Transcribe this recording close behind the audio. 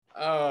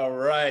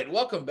right,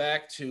 welcome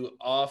back to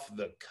Off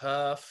the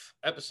Cuff,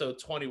 episode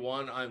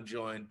 21. I'm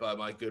joined by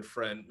my good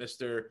friend,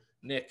 Mr.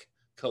 Nick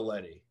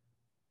Coletti.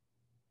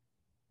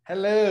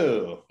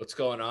 Hello. What's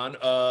going on?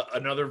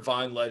 Another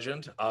Vine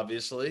legend,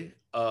 obviously.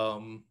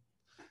 And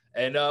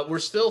we're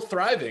still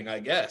thriving, I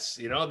guess.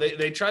 You know,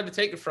 they tried to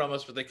take it from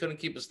us, but they couldn't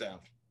keep us down.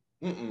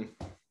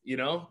 You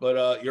know,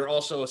 but you're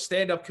also a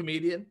stand-up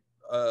comedian,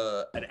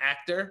 an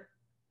actor.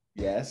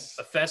 Yes.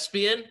 A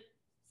thespian.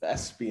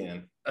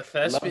 Thespian. A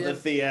thespian. Love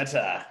the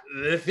theater.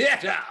 The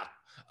theater.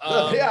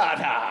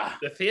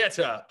 The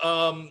theater.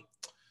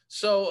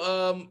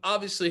 So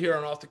obviously here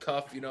on Off the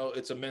Cuff, you know,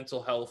 it's a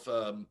mental health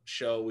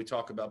show. We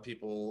talk about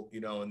people,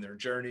 you know, and their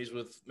journeys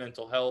with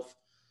mental health.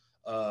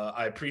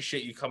 I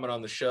appreciate you coming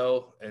on the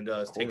show and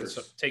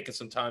taking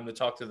some time to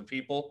talk to the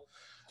people.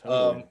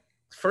 Totally.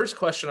 First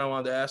question I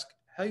wanted to ask,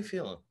 how you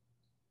feeling?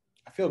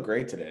 I feel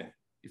great today.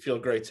 You feel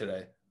great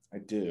today? I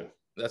do.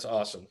 That's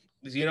awesome.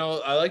 You know,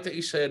 I like that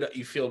you said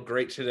you feel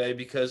great today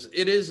because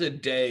it is a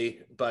day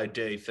by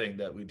day thing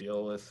that we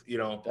deal with, you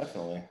know.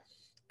 Definitely.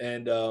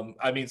 And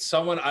I mean, how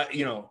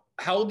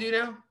old are you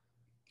now?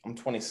 I'm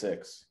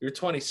 26. You're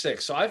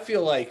 26. So I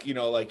feel like, you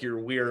know, like your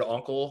weird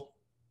uncle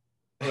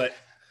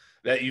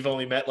that you've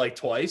only met like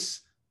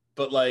twice.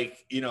 But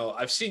like, you know,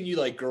 I've seen you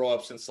like grow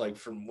up since like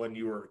from when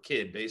you were a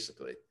kid,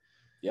 basically.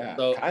 Yeah,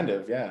 so, kind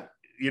of. Yeah.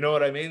 You know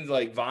what I mean?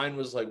 Like Vine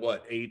was like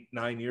what,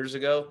 8-9 years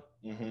ago?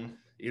 Mm-hmm.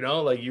 You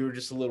know, like you were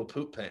just a little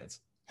poop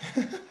pants.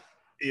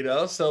 You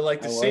know, so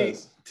like to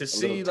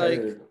see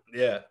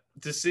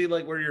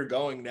like where you're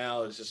going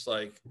now is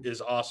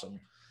awesome.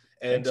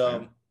 And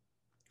Thanks,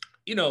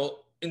 you know,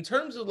 in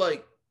terms of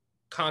like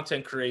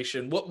content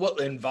creation, what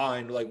in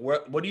Vine, like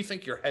what do you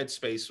think your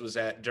headspace was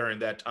at during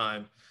that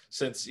time?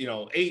 Since, you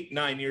know,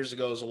 8-9 years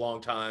ago is a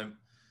long time.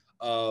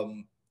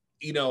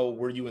 You know,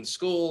 were you in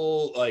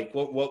school? Like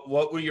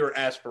what were your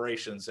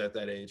aspirations at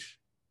that age?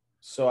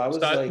 So I was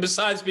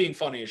besides being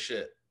funny as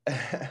shit.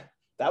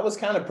 That was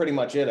kind of pretty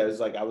much it.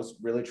 I was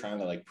really trying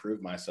to like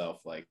prove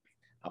myself. Like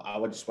I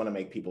would just want to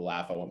make people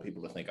laugh. I want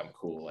people to think I'm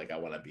cool. Like I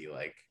want to be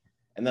like,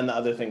 and then the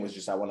other thing was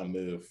just, I want to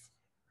move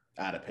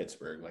out of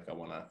Pittsburgh. Like I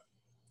want to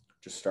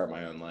just start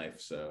my own life.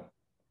 So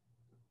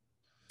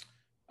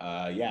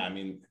yeah, I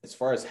mean, as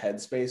far as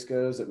headspace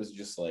goes, it was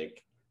just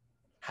like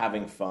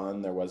having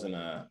fun. There wasn't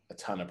a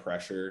ton of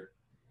pressure.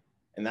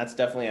 And that's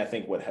definitely, I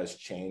think, what has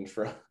changed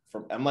from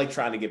I'm like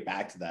trying to get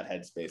back to that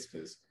headspace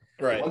because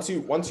right.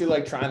 Once you're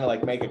like trying to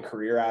like make a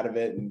career out of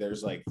it, and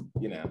there's like,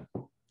 you know,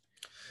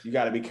 you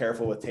got to be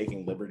careful with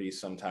taking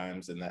liberties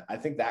sometimes. And I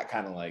think that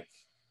kind of like,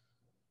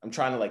 I'm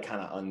trying to like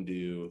kind of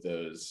undo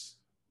those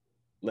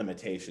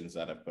limitations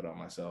that I've put on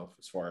myself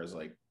as far as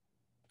like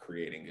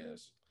creating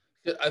goes.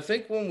 I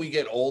think when we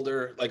get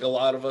older, like a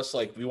lot of us,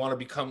 like we want to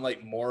become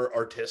like more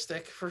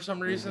artistic for some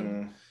reason.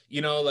 Mm-hmm.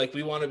 You know, like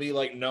we want to be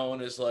like known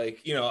as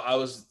like, you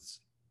know,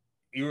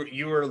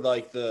 you were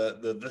like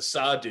the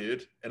saw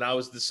dude and I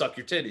was the suck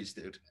your titties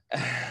dude.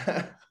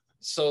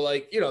 So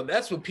like, you know,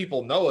 that's what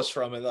people know us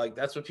from, and like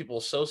that's what people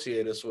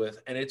associate us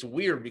with. And it's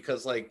weird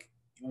because like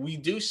we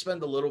do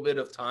spend a little bit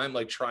of time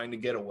like trying to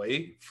get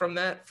away from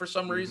that for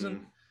some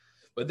reason.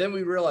 But then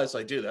we realize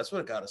like, dude, that's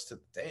what got us to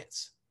the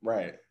dance.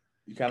 Right.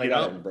 You kind of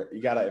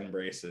gotta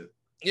embrace it.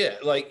 Yeah,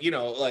 like, you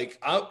know, like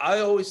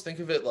I always think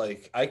of it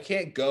like I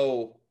can't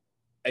go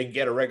and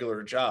get a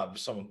regular job if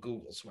someone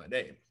Googles my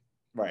name.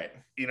 Right.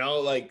 You know,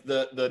 like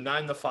the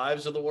 9 to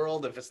 5s of the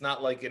world, if it's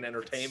not like an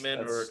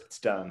entertainment it's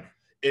done.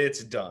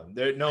 It's done.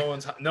 There no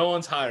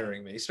one's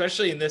hiring me,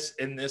 especially in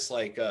this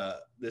like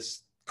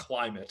this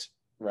climate.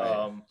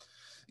 Right.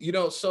 You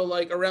know, so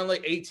like around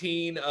like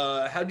 18,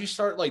 how'd you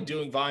start like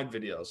doing Vine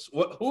videos?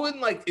 Who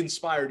like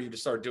inspired you to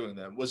start doing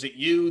them? Was it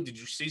you? Did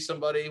you see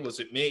somebody? Was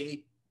it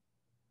me?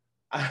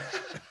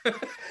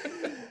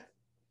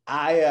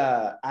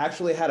 I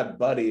actually had a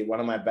buddy, one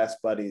of my best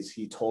buddies.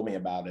 He told me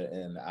about it,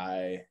 and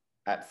I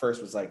at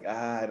first was like,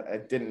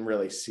 I didn't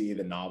really see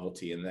the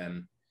novelty. And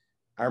then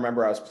I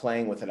remember I was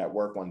playing with it at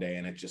work one day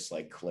and it just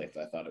like clicked.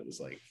 I thought it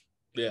was like,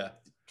 yeah,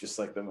 just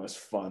like the most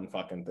fun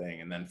fucking thing.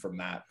 And then from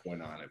that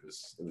point on, it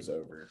was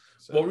over.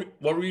 So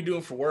what were you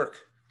doing for work?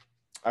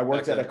 I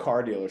worked at a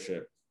car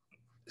dealership.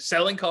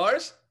 Selling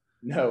cars?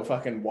 No,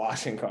 fucking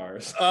washing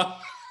cars. I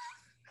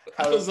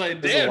was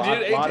like, damn,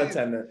 dude, lot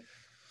attendant.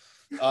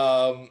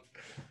 All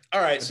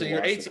right, so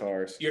you're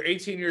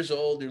 18 years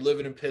old, you're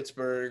living in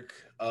Pittsburgh.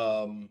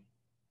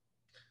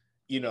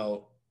 You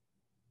know,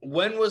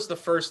 when was the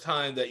first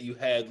time that you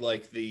had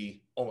like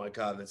oh my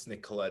God, that's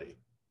Nick Coletti?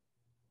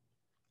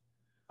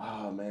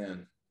 Oh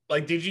man.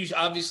 Like, did you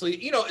obviously,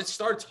 you know, it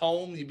starts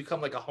home, you become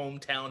like a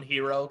hometown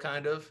hero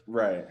kind of.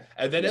 Right.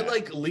 And then it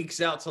like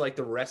leaks out to like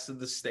the rest of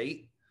the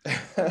state.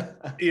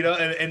 You know,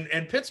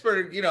 and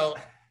Pittsburgh, you know,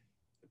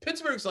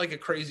 Pittsburgh's like a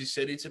crazy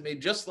city to me,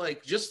 just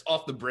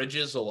off the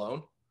bridges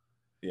alone.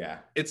 Yeah.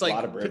 It's like a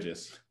lot of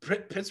bridges.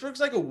 Pittsburgh's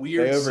like a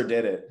weird. They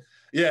overdid it.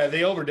 Yeah,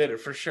 they overdid it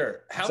for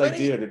sure. How many?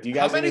 Dude, do you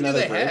guys need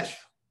another bridge? Have?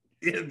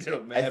 Yeah,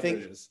 dude, I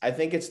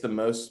think it's the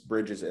most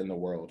bridges in the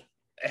world.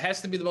 It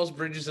has to be the most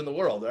bridges in the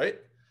world, right?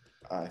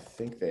 I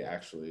think they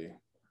actually.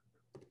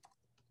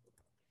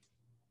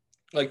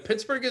 Like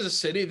Pittsburgh is a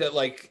city that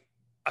like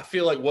I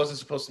feel like wasn't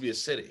supposed to be a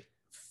city.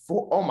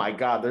 Oh my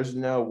God, there's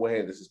no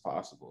way this is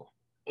possible.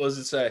 What does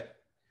it say?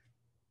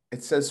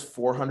 It says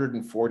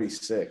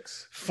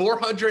 446.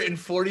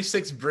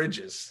 446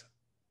 bridges.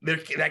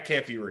 That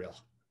can't be real.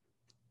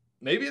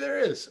 Maybe there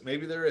is.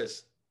 Maybe there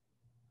is.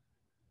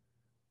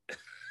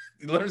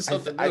 You learn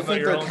something new about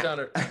your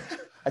hometown.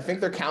 I think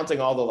they're counting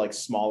all the like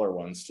smaller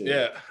ones too.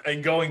 Yeah,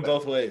 and going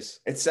both ways.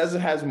 It says it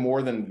has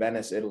more than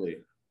Venice, Italy,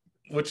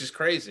 which is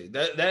crazy.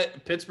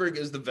 That Pittsburgh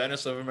is the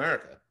Venice of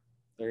America.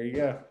 There you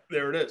go.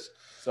 There it is.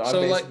 So I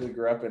basically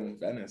grew up in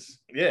Venice.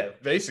 Yeah,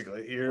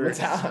 basically.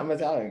 I'm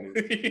Italian.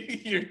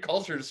 You're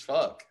cultured as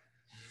fuck.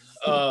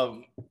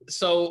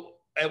 So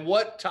at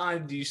what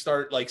time do you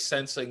start like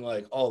sensing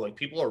like, oh, like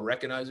people are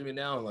recognizing me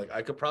now and like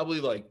I could probably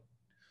like,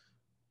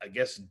 I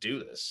guess, do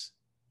this?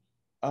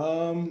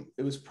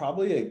 It was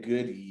probably a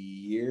good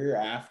year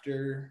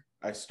after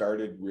I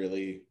started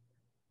really,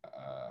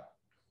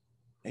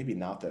 maybe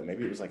not though.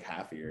 Maybe it was like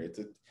half a year.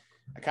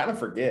 I kind of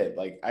forget.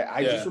 Like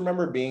I just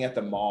remember being at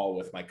the mall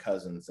with my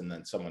cousins and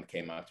then someone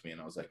came up to me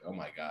and I was like, oh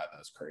my God,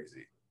 that's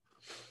crazy.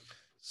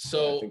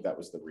 So I think that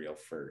was the real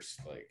first,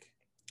 like.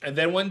 And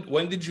then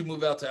when did you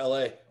move out to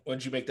LA? When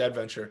did you make that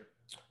venture?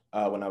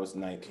 When I was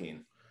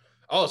 19.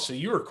 Oh, so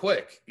you were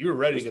quick. You were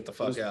ready to get the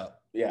fuck out.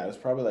 Yeah, it was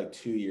probably like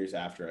 2 years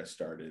after I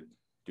started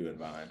doing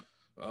Vine.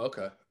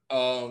 Okay.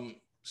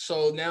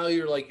 So now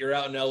you're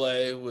out in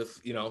LA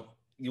with,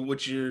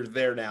 which you're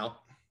there now.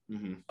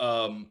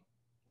 Mm-hmm.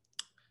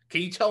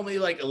 Can you tell me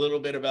like a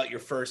little bit about your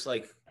first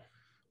like,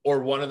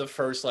 or one of the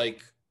first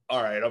like,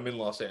 all right, I'm in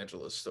Los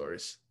Angeles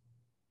stories?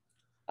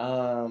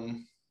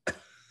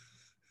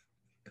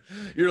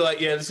 You're like,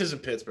 yeah, this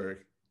isn't Pittsburgh.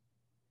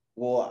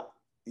 Well,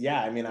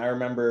 yeah, I mean, I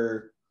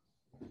remember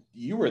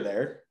you were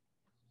there.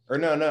 Or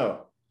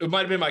no. It might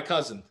have been my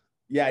cousin.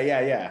 Yeah.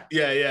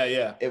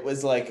 Yeah. It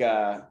was like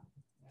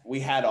we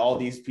had all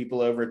these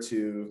people over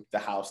to the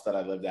house that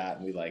I lived at,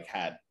 and we like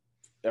had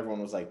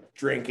everyone was like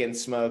drinking,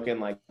 smoking,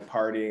 like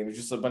partying. It was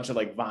just a bunch of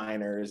like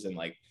Viners, and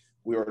like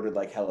we ordered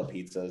like hella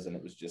pizzas, and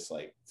it was just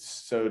like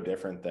so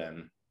different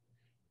than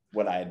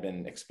what I had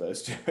been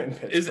exposed to in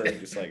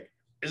Pittsburgh.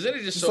 Isn't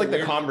it just so like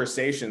weird? The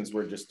conversations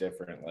were just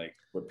different, like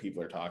what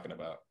people are talking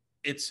about.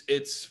 It's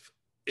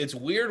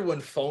weird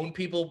when phone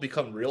people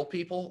become real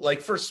people,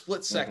 like for a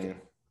split second.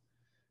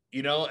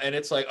 Mm-hmm. And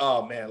it's like,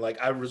 oh man, like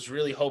I was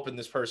really hoping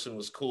this person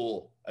was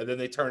cool, and then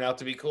they turn out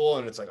to be cool,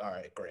 and it's like, all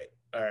right, great,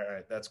 all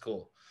right, that's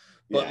cool.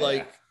 But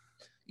like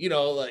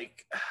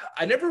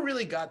I never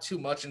really got too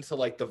much into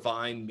like the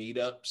Vine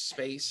meetup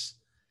space.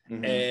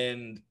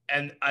 Mm-hmm.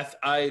 And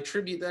I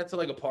attribute that to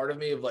like a part of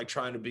me of like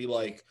trying to be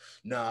like,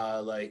 nah,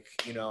 like,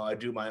 I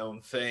do my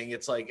own thing.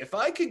 It's like, if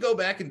I could go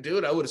back and do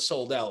it, I would have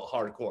sold out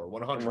hardcore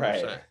 100%.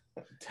 Right.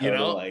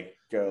 Like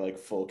go like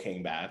full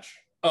King batch.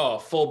 Oh,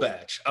 full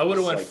batch. I would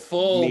have went like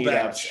full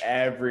batch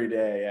every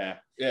day. Yeah.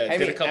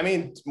 Yeah. I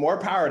mean, more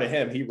power to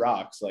him. He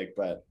rocks. Like,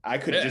 but I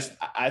could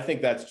I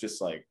think that's just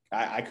like,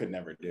 I could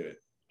never do it.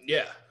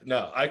 Yeah,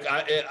 no,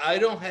 I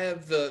don't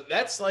have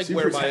that's like too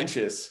where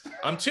pretentious.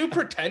 I'm too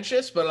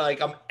pretentious, but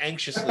like I'm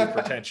anxiously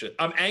pretentious.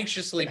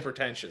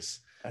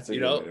 That's a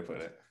good way to put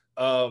it.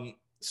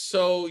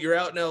 So you're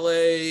out in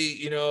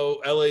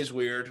LA, LA's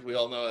weird. We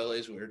all know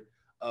LA's weird.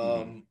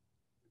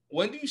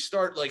 When do you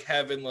start like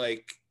having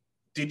like,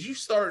 did you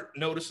start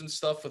noticing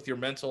stuff with your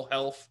mental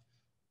health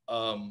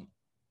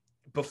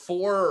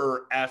before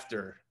or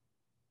after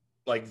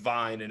like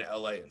Vine in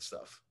LA and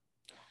stuff?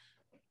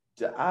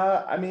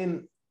 I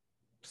mean,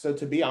 so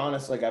to be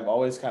honest, like I've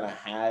always kind of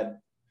had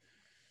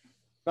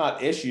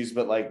not issues,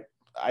 but like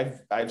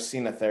I've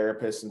seen a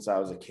therapist since I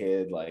was a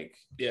kid. Like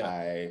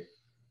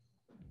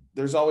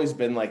there's always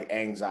been like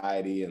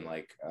anxiety and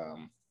like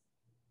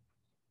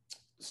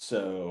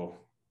so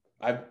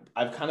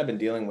I've kind of been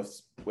dealing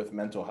with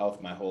mental health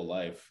my whole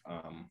life,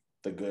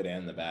 the good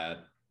and the bad.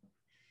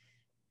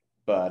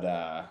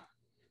 But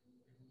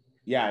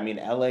yeah, I mean,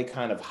 LA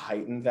kind of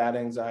heightened that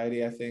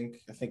anxiety. I think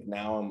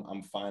now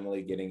I'm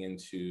finally getting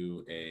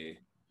into a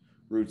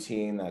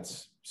routine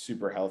that's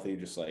super healthy,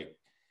 just like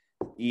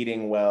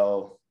eating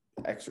well,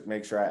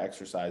 make sure I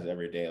exercise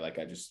every day. Like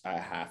I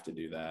have to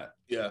do that.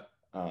 Yeah.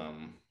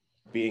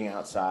 Being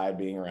outside,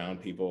 being around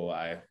people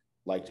I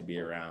like to be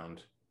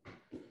around.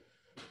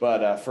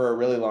 But for a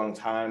really long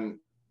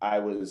time, I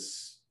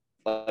was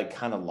like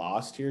kind of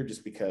lost here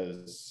just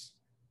because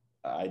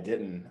I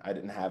didn't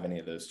have any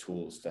of those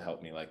tools to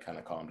help me like kind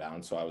of calm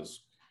down. So I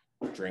was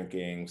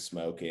drinking,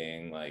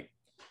 smoking, like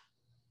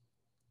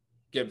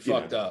getting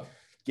fucked up.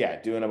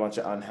 Yeah, doing a bunch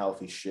of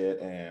unhealthy shit.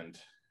 And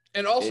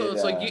also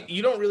it's like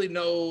you don't really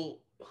know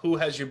who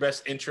has your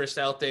best interest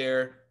out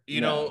there. You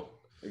know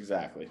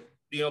exactly.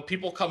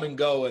 People come and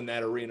go in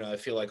that arena, I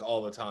feel like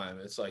all the time.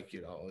 It's like,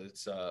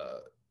 it's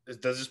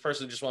does this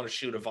person just want to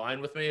shoot a Vine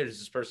with me, or does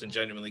this person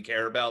genuinely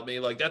care about me?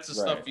 Like that's the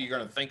stuff you're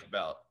gonna think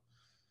about.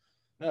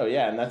 No,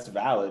 yeah, and that's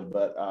valid,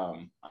 but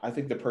I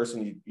think the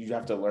person you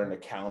have to learn to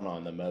count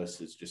on the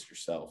most is just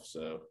yourself.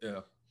 So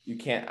yeah, you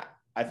can't.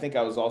 I think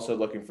I was also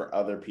looking for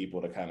other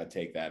people to kind of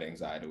take that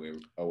anxiety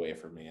away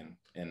from me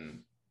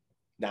and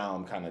now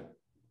I'm kind of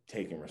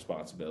taking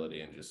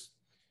responsibility and just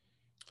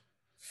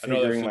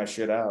figuring my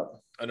shit out.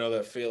 I know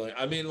that feeling.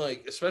 I mean,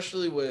 like,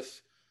 especially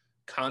with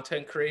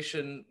content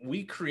creation,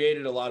 we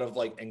created a lot of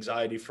like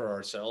anxiety for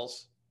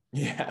ourselves.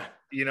 Yeah.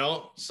 You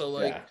know? So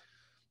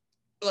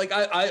like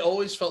I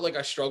always felt like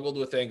I struggled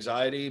with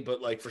anxiety,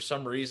 but like for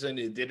some reason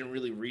it didn't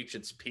really reach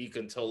its peak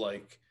until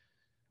like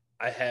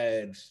I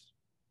had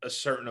a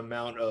certain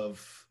amount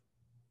of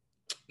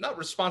not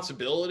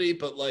responsibility,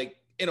 but like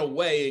in a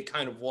way it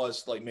kind of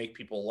was like make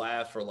people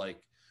laugh or like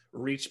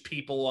reach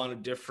people on a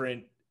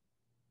different,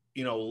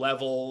 you know,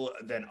 level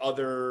than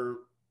other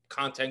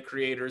content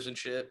creators and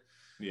shit.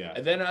 Yeah.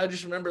 And then I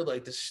just remember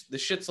like this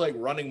shit's like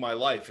running my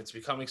life. It's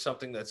becoming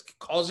something that's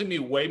causing me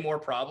way more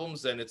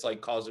problems than it's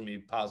like causing me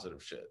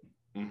positive shit.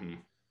 Mm-hmm.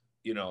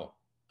 You know,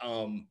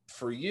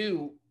 for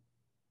you,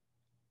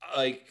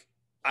 like,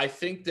 I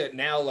think that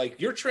now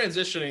like you're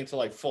transitioning to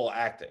like full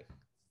acting.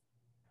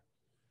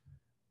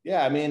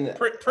 Yeah. I mean,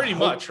 pretty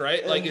much,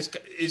 right? Like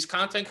is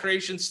content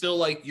creation still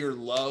like your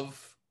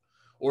love,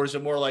 or is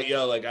it more like,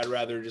 yo, like I'd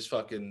rather just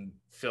fucking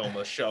film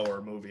a show or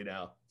a movie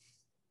now?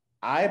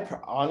 I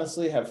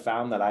honestly have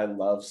found that I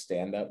love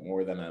stand-up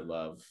more than I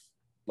love,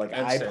 like,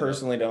 I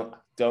personally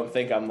don't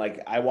think I'm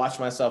like, I watch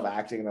myself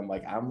acting and I'm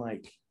like,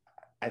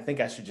 I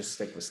think I should just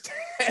stick with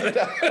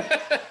stand-up.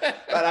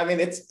 But I mean,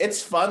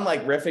 it's fun,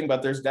 like riffing,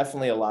 but there's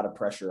definitely a lot of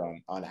pressure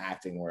on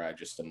acting where I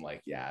just am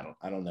like, yeah,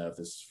 I don't know if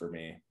this is for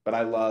me. But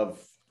I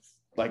love,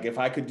 like, if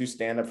I could do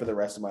stand-up for the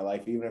rest of my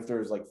life, even if there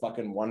was like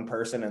fucking one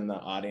person in the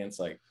audience,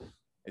 like,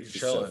 it's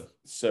just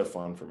so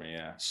fun for me.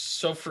 Yeah.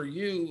 So for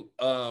you,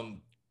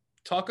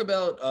 talk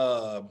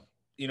about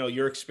you know,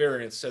 your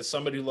experience as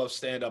somebody who loves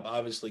stand-up.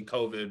 Obviously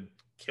COVID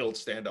killed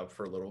stand-up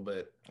for a little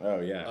bit. Oh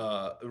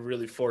yeah. It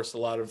really forced a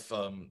lot of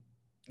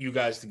you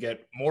guys to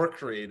get more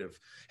creative.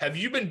 Have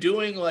you been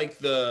doing like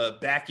the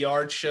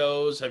backyard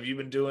shows? Have you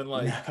been doing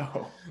like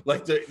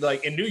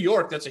like in New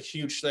York, that's a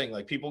huge thing.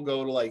 Like people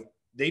go to like,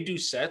 they do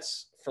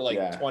sets for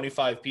like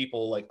 25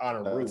 people like on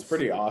a roof. It's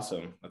pretty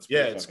awesome.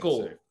 It's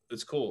cool. Sick.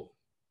 It's cool.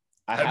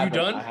 Have you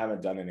done? I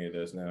haven't done any of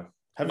those. No.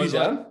 Have you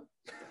done?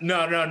 No.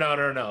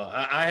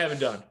 I haven't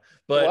done.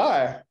 But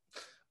why?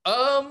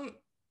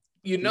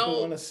 You know,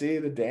 people want to see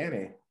the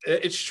Danny.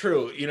 It's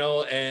true, you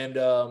know, and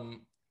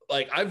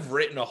like I've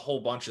written a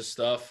whole bunch of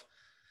stuff,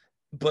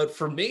 but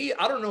for me,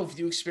 I don't know if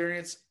you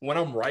experience when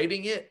I'm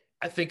writing it,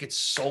 I think it's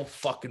so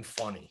fucking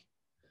funny.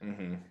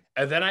 Mm-hmm.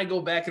 And then I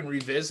go back and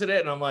revisit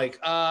it and I'm like,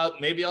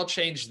 maybe I'll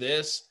change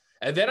this.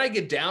 And then I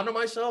get down to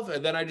myself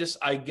and then I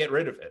get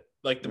rid of it,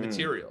 like the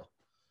material.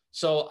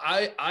 So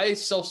I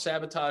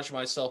self-sabotage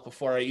myself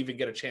before I even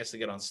get a chance to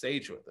get on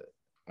stage with it.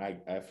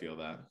 I feel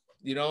that.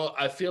 You know,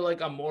 I feel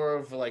like I'm more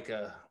of like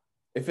a...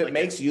 If it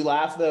makes you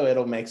laugh, though,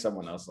 it'll make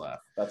someone else laugh.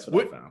 That's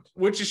what I found.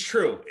 Which is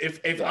true. If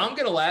I'm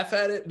going to laugh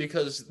at it,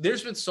 because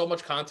there's been so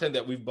much content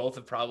that we've both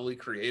have probably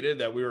created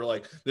that we were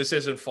like, this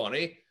isn't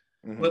funny,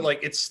 but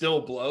like it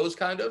still blows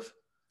kind of.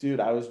 Dude,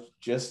 I was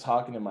just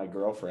talking to my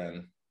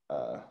girlfriend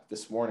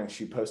this morning.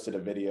 She posted a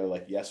video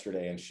like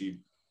yesterday and she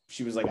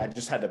was like, I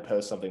just had to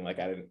post something, like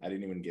I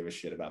didn't even give a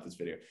shit about this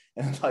video,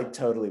 and it like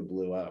totally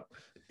blew up.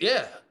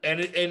 Yeah,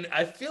 and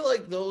I feel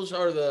like those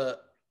are the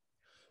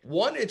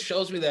one. It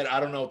shows me that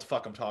I don't know what the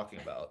fuck I'm talking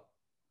about.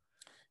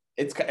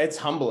 It's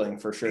humbling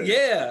for sure.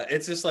 Yeah,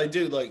 it's just like,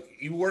 dude, like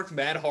you worked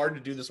mad hard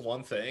to do this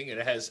one thing, and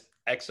it has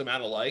X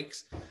amount of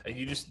likes, and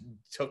you just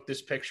took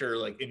this picture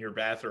like in your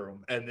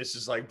bathroom, and this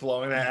is like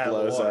blowing that out.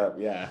 Blows up.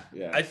 Yeah.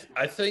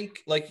 I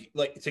think like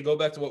to go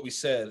back to what we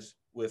said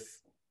with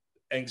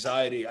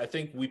anxiety, I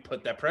think we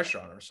put that pressure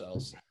on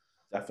ourselves.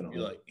 Definitely.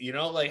 You're like, you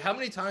know, like how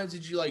many times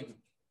did you like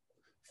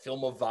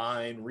film a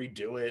Vine,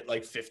 redo it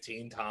like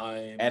 15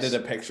 times, edit a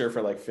picture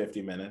for like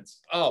 50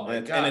 minutes? Oh my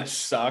god, and it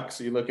sucks.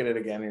 You look at it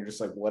again and you're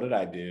just like, what did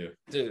I do?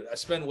 Dude, I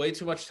spend way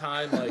too much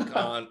time like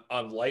on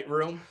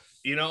Lightroom,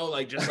 you know,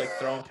 like just like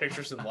throwing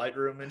pictures in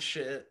Lightroom and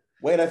shit.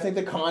 Wait, I think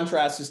the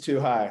contrast is too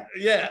high.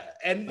 Yeah,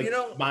 and like, you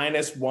know,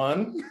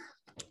 -1.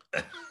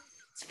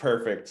 It's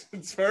perfect.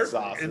 It's perfect. It's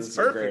awesome. It's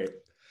perfect. Great.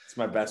 It's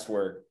my best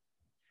work.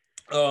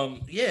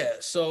 Yeah,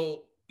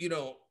 so you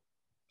know,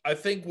 I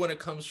think when it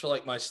comes to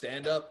like my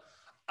stand-up,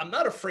 I'm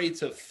not afraid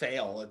to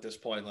fail at this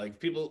point. Like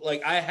people,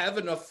 like I have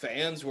enough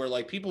fans where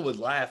like people would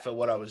laugh at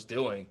what I was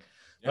doing,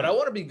 but I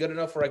want to be good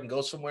enough where I can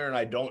go somewhere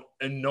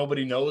and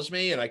nobody knows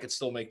me and I could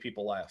still make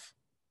people laugh.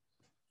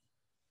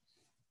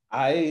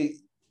 I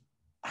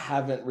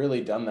haven't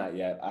really done that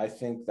yet. I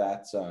think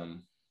that's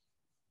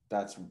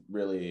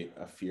really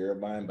a fear of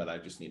mine, but I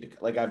just need to,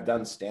 like, I've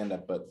done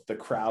stand-up, but the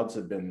crowds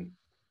have been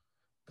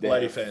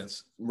Bloody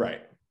fans.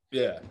 Right.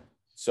 Yeah.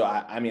 So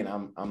I mean,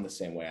 I'm the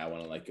same way. I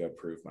want to like go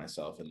prove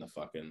myself in the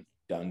fucking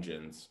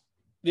dungeons.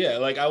 Yeah,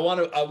 like I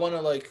want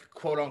to like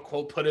quote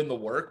unquote put in the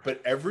work,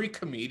 but every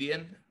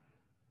comedian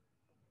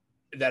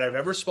that I've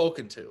ever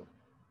spoken to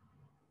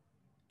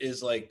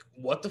is like,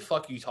 what the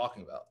fuck are you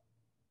talking about?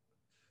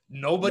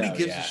 No one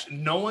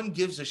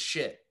gives a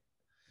shit.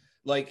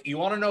 Like, you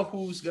want to know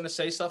who's going to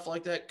say stuff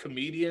like that?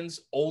 Comedians,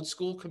 old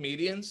school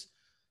comedians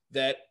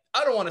that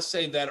I don't want to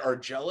say that are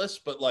jealous,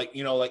 but like,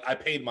 you know, like I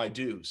paid my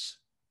dues.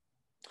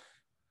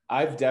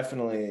 I've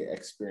definitely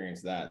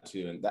experienced that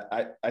too. And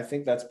I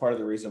think that's part of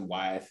the reason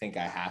why I think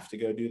I have to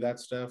go do that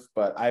stuff.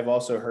 But I've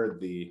also heard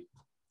the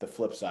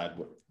flip side,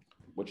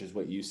 which is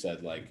what you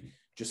said, like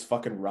just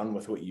fucking run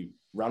with what you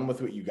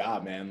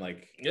got, man.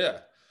 Like, yeah.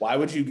 Why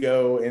would you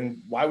go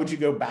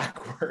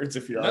backwards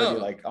if you're already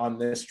like on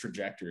this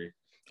trajectory?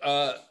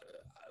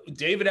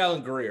 David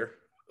Alan Grier,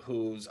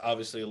 who's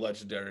obviously a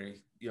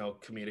legendary,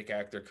 comedic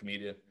actor,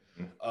 comedian,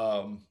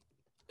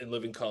 in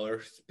Living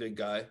Color, big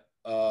guy.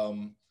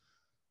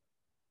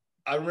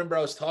 I remember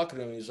I was talking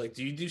to him. He was like,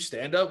 "Do you do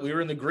stand up?" We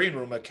were in the green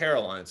room at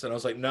Caroline's, and I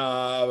was like,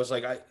 "Nah." I was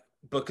like,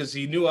 because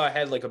he knew I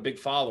had like a big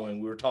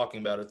following. We were talking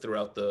about it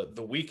throughout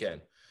the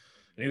weekend,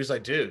 and he was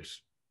like, "Dude."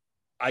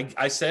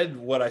 I said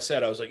what I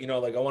said. I was like, I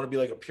want to be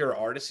like a pure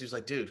artist. He was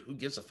like, "Dude, who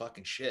gives a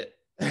fucking shit?"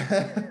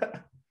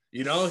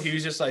 He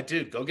was just like,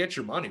 "Dude, go get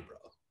your money, bro."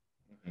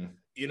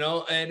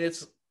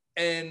 Mm-hmm.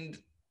 And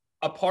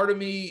a part of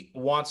me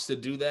wants to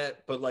do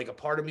that, but like a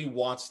part of me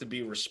wants to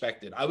be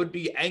respected. I would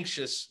be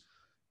anxious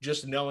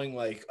just knowing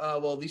like, oh,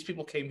 well, these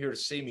people came here to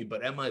see me,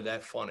 but am I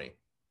that funny?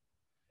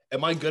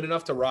 Am I good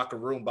enough to rock a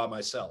room by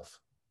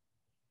myself?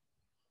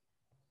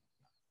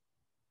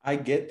 I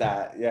get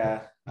that.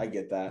 Yeah, I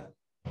get that.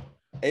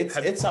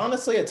 It's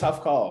honestly a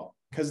tough call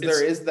because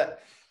there is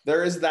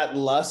that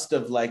lust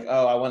of like,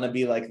 oh, I want to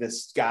be like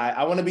this guy.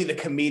 I want to be the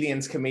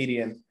comedian's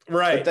comedian.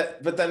 Right.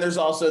 But then there's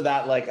also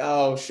that like,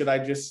 oh,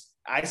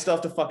 I still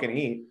have to fucking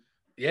eat.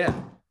 Yeah.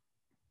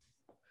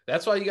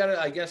 That's why you gotta,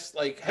 I guess,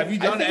 like, have you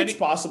done It's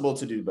possible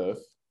to do both.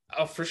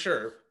 Oh, for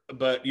sure.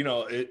 But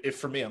if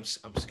for me, I'm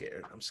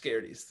scared. I'm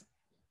scared.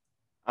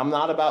 I'm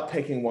not about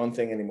picking one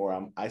thing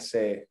anymore. I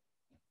say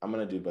I'm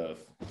gonna do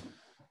both.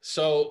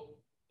 So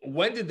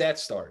when did that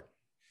start?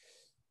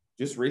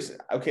 Just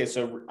recent. Okay,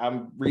 so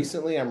I'm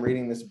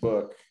reading this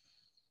book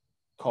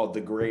called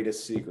The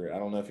Greatest Secret. I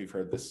don't know if you've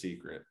heard The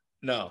Secret.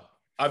 No,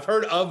 I've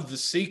heard of The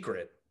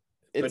Secret,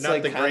 but not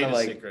like The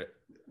Greatest Secret.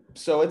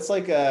 So it's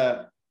like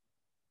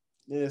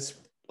this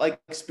like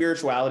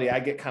spirituality.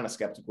 I get kind of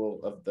skeptical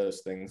of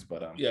those things,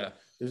 but yeah,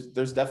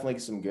 there's definitely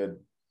some good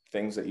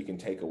things that you can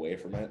take away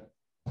from it.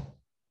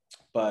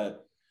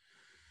 But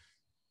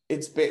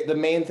it's the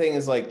main thing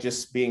is like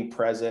just being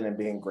present and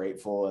being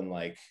grateful, and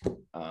like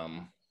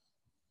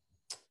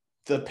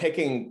the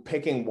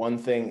picking one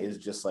thing is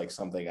just like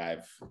something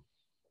I've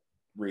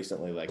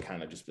recently like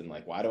kind of just been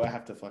like, why do I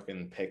have to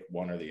fucking pick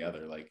one or the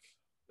other? Like,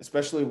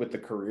 especially with the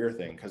career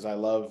thing, because I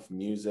love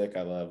music,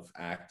 I love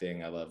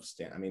acting, I love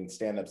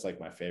stand-up's like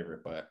my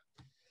favorite, but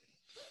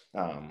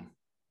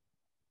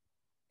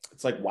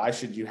it's like, why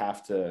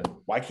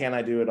can't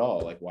I do it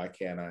all? Like, why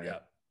can't I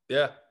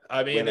yeah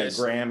I mean win a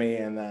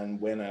Grammy and then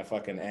win a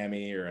fucking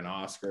Emmy or an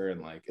Oscar?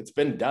 And like, it's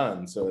been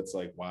done, so it's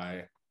like,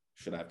 why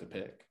should I have to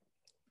pick?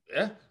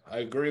 Yeah, I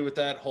agree with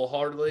that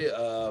wholeheartedly.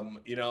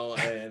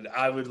 And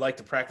I would like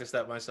to practice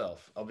that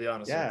myself. I'll be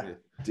honest with you.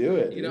 Do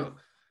it.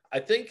 I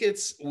think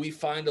we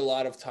find a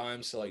lot of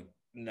times to like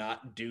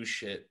not do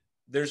shit.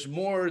 There's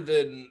more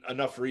than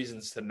enough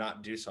reasons to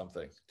not do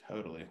something.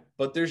 Totally.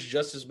 But there's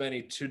just as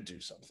many to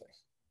do something.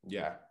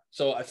 Yeah.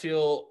 So I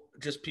feel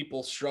just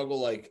people struggle.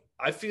 Like,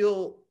 I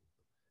feel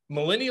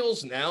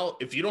millennials now,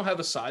 if you don't have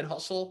a side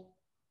hustle,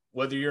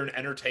 whether you're in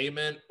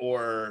entertainment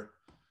or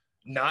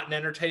not in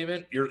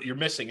entertainment, you're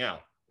missing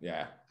out.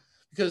 Yeah.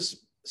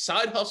 Because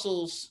side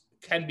hustles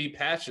can be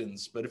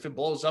passions, but if it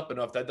blows up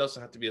enough, that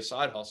doesn't have to be a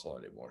side hustle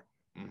anymore.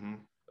 Mm-hmm.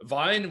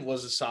 Vine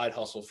was a side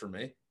hustle for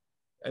me.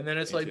 And then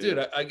it's me like, too.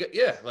 Dude, I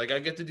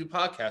get to do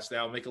podcasts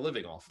now and make a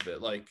living off of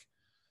it. Like,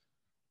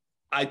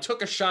 I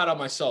took a shot on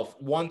myself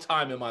one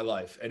time in my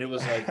life, and it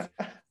was like,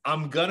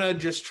 I'm gonna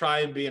just try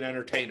and be an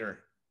entertainer.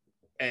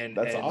 And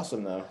that's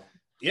awesome though.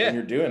 Yeah. And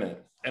you're doing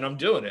it. And I'm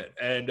doing it.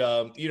 And,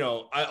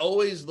 I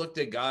always looked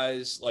at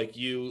guys like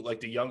you,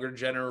 like the younger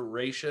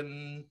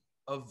generation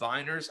of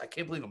Viners. I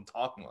can't believe I'm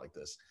talking like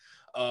this.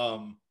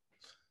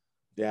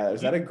 Yeah.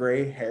 Is that a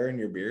gray hair in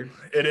your beard?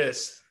 It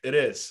is.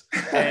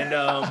 And,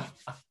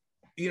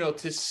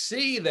 to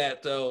see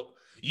that though,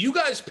 you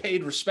guys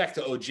paid respect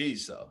to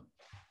OGs though.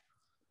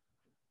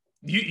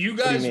 You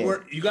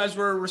guys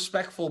were a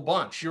respectful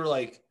bunch. You were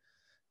like,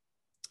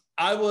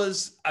 I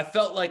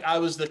felt like I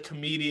was the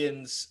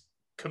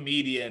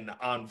comedian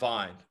on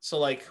Vine. So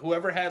like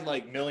whoever had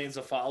like millions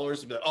of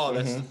followers would be like, oh,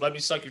 that's Let Me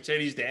Suck Your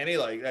Titties, Danny.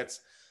 Like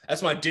that's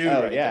my dude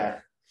right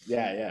there.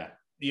 Yeah.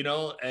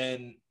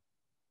 And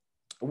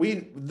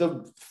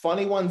the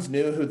funny ones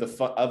knew who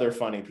the other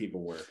funny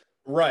people were.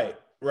 Right.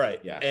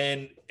 Yeah.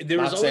 And there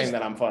was not saying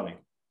that I'm funny.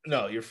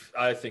 No,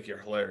 I think you're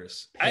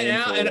hilarious.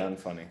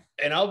 Unfunny.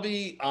 And I'll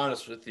be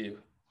honest with you.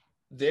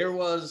 There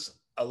was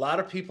a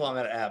lot of people on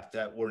that app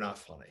that were not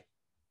funny.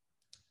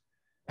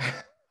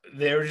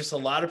 There were just a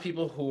lot of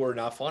people who were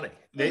not funny.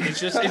 I'm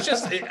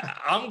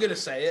going to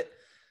say it.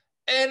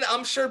 And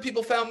I'm sure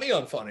people found me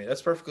unfunny.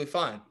 That's perfectly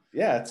fine.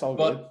 Yeah, it's all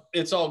good.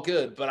 It's all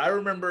good. But I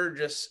remember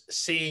just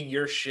seeing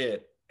your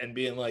shit and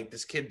being like,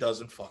 this kid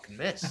doesn't fucking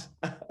miss.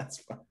 That's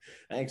fun.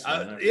 Thanks,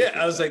 man.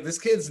 I was like, this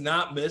kid's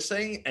not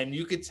missing. And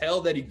you could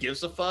tell that he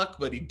gives a fuck,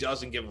 but he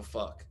doesn't give a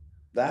fuck.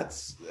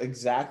 that's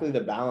exactly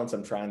the balance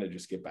I'm trying to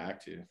just get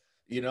back to.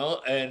 You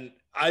know, and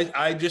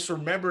I just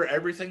remember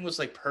everything was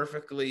like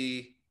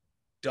perfectly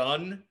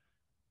done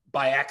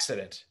by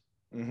accident.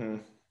 Mm-hmm.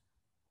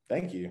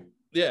 Thank you.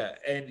 Yeah,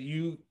 and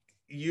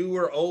you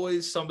were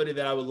always somebody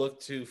that I would look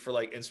to for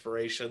like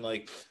inspiration.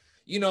 Like,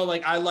 you know,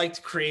 like I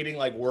liked creating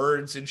like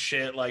words and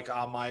shit, like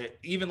on my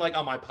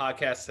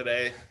podcast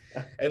today.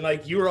 And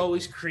like you were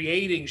always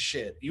creating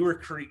shit. You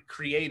were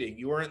creating.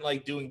 You weren't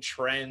like doing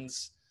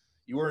trends.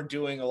 You weren't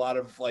doing a lot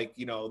of like,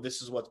 you know,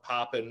 this is what's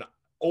popping.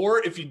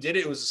 Or if you did it,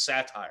 it was a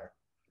satire.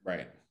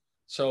 Right.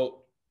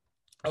 So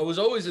I was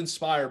always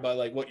inspired by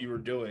like what you were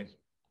doing.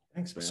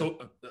 Thanks, man. So,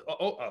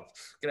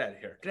 get out of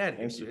here. Get out of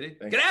here, sweetie.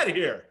 Thank Get out of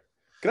here.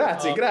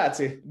 Grazie.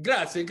 Grazie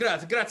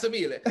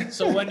mille.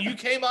 So when you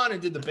came on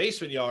and did the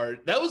basement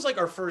yard, that was like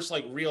our first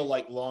like real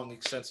like long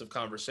extensive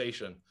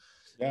conversation.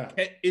 Yeah.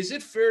 Is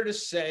it fair to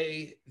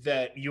say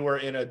that you were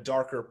in a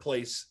darker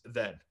place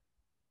then?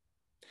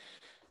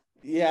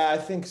 Yeah, I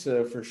think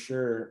so for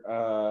sure.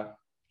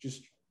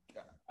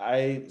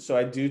 I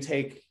do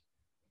take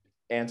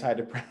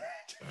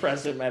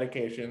antidepressant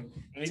medication.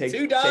 Me take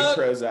too, dog.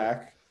 Take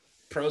Prozac.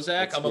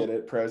 Prozac.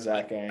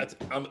 Prozac gang.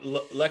 I'm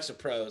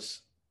Lexapros.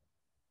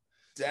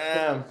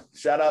 Damn!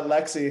 Shout out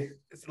Lexi.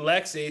 It's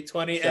Lexi,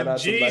 20 Shout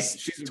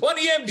mgs.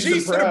 20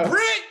 mgs for the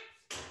brick.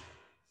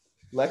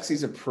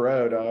 Lexi's a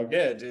pro, dog.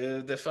 Yeah,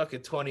 dude. The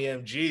fucking 20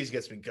 mgs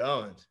gets me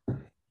going.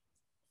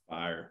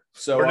 Fire.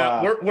 So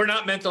we're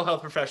not mental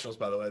health professionals,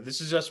 by the way.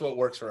 This is just what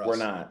works for us. We're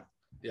not.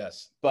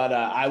 Yes. But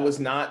I was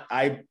not.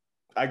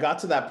 I got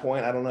to that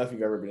point. I don't know if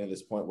you've ever been at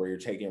this point where you're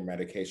taking your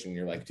medication and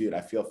you're like, dude,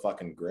 I feel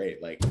fucking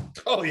great. Like,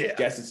 oh yeah.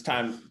 Guess it's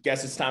time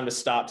to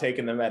stop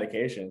taking the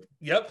medication.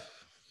 Yep.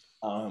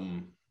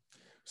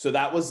 So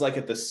that was like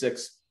at the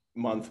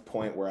 6-month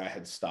point where I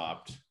had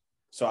stopped.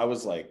 So I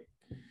was like,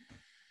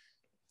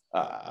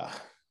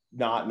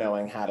 not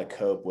knowing how to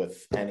cope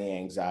with any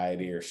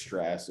anxiety or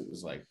stress. It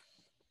was like,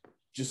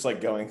 just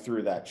like going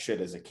through that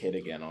shit as a kid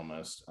again,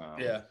 almost.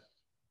 Yeah.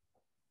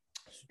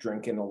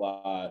 Drinking a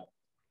lot,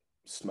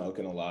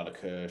 smoking a lot of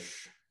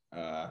kush,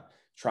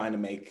 trying to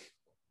make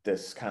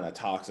this kind of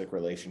toxic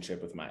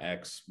relationship with my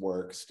ex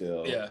work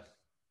still. Yeah.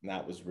 And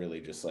that was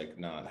really just like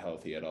not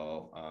healthy at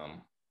all.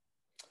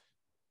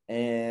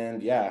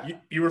 And yeah,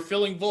 you were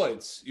filling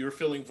voids.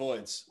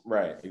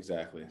 Right.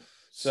 Exactly.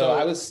 So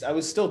I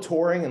was still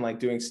touring and like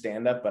doing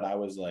stand-up, but I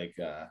was like,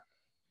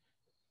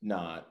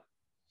 not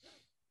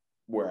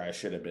where I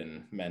should have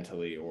been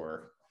mentally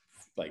or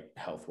like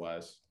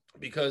health-wise.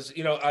 Because,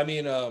 you know, I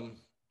mean,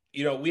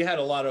 you know, we had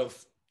a lot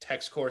of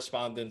text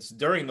correspondence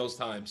during those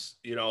times,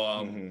 you know,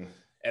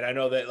 and I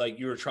know that like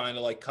you were trying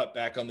to like cut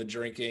back on the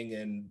drinking,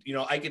 and, you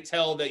know, I could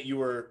tell that you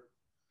were,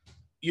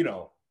 you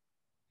know,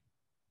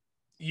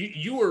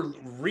 you were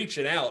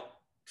reaching out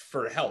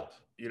for help,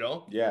 you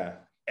know? Yeah.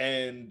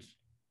 And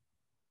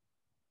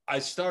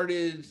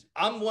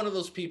I'm one of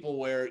those people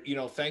where, you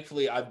know,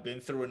 thankfully I've been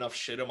through enough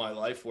shit in my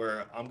life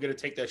where I'm going to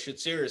take that shit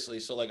seriously.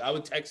 So like I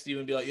would text you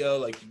and be like, yo,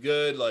 like, you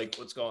good? Like,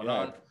 what's going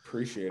on? I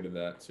appreciated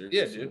that. Seriously.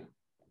 Yeah,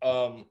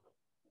 dude.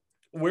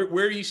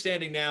 Where are you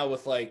standing now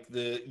with like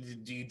do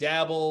you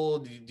dabble?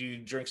 Do you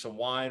drink some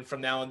wine from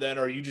now and then?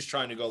 Or are you just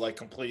trying to go like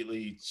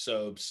completely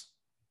sobs?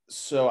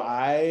 So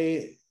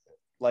I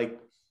like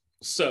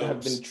sobs.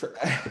 Have been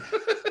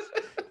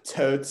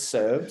toad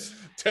sobs.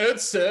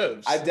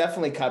 I've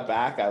definitely cut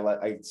back.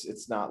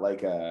 It's not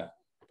like a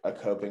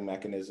coping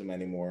mechanism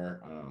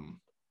anymore.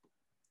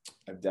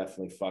 I've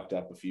definitely fucked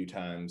up a few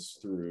times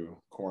through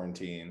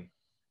quarantine.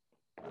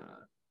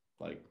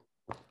 Like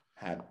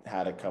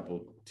had a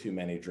couple too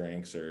many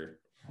drinks or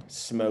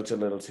smoked a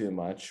little too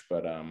much,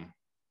 but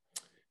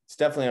it's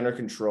definitely under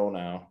control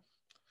now.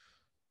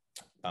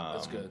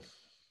 That's good.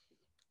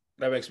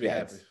 That makes me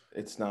happy.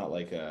 It's not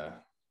like a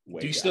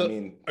wake. Are you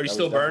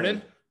still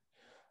burning?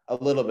 A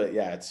little bit,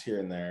 yeah. It's here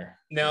and there.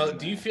 Now,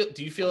 do you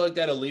feel like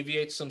that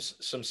alleviates some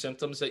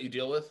symptoms that you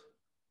deal with?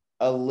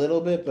 A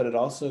little bit, but it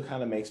also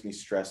kind of makes me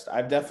stressed.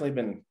 I've definitely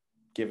been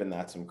giving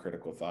that some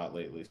critical thought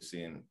lately,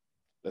 seeing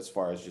as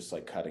far as just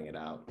like cutting it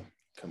out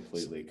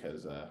completely,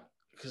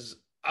 because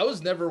I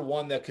was never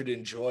one that could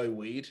enjoy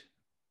weed.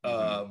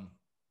 I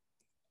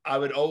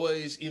would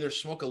always either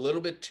smoke a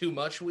little bit too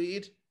much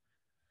weed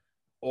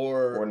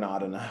or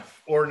not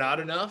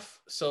enough.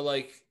 So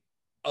like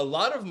a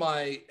lot of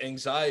my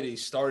anxiety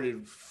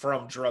started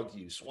from drug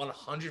use,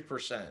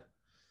 100%.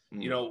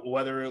 You know,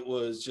 whether it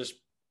was just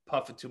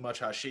puffing too much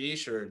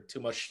hashish or too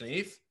much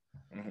sneef,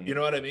 you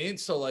know what I mean?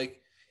 So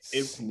like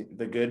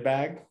the good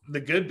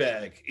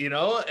bag, you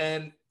know,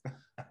 and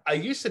I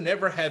used to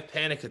never have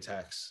panic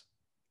attacks.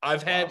 I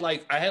had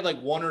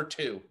like one or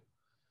two,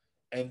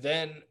 and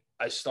then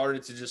I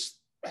started to just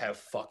have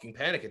fucking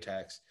panic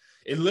attacks.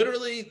 It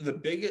literally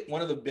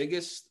one of the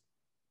biggest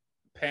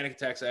panic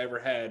attacks I ever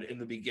had in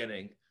the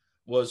beginning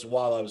was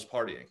while I was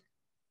partying.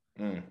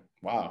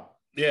 Wow.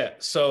 Yeah.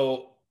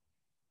 So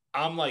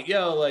I'm like,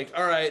 yo, like,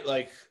 all right,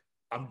 like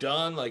I'm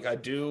done. Like I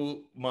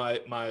do my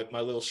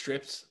little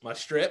strips,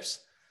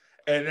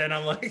 And then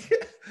I'm like,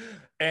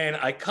 and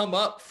I come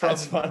up from.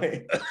 That's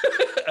funny.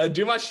 I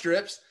do my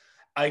strips.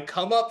 I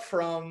come up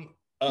from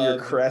Your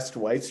crest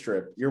white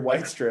strip. Your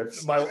white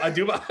strips. I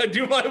do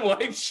my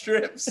white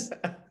strips.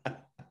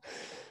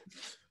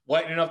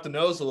 Whitening up the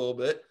nose a little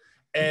bit.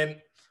 And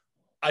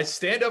I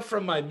stand up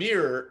from my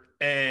mirror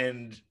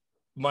and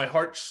my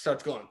heart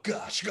starts going,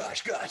 gosh.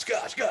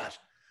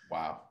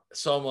 Wow.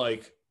 So I'm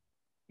like,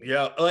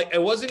 yeah, like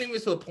it wasn't even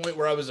to the point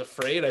where I was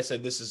afraid. I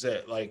said, this is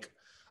it. Like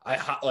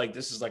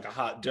this is like a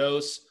hot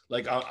dose.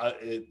 Like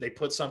they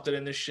put something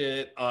in this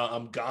shit.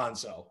 I'm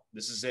gonzo.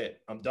 This is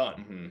it. I'm done.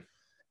 Mm-hmm.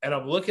 And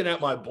I'm looking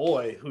at my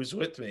boy who's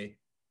with me.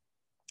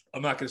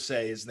 I'm not going to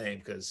say his name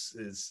because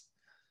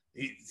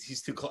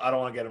he's too close. I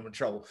don't want to get him in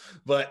trouble.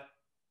 But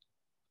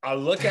I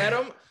look at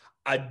him.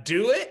 I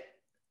do it.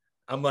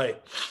 I'm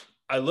like,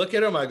 I look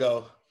at him. I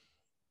go,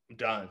 I'm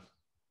done.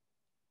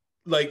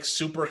 Like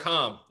super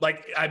calm.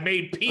 Like I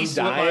made peace.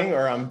 I'm dying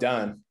or I'm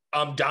done?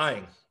 I'm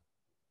dying.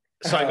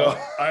 So I go,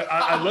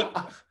 I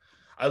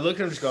look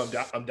at him, just go,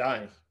 I'm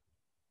dying.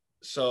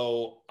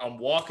 So I'm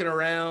walking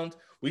around.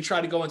 We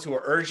try to go into an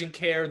urgent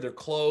care. They're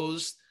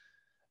closed,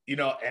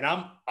 and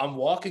I'm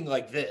walking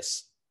like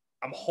this.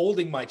 I'm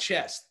holding my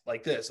chest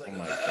like this. Like, oh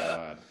my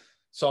God.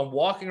 So I'm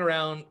walking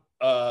around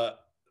the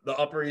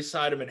Upper East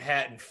Side of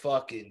Manhattan,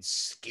 fucking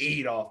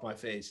skied off my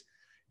face.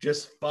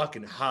 Just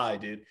fucking high,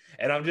 dude.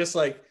 And I'm just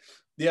like,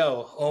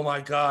 yo, oh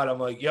my God. I'm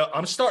like, yo,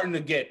 I'm starting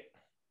to get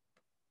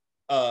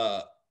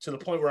to the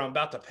point where I'm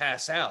about to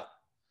pass out.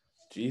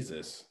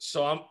 Jesus.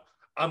 So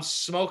I'm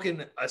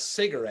smoking a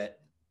cigarette,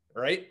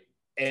 right?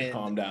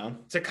 And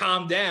to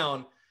calm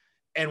down.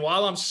 And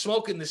while I'm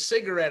smoking the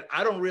cigarette,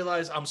 I don't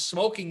realize I'm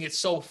smoking it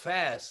so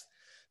fast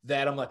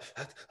that I'm like,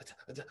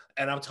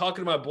 and I'm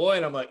talking to my boy,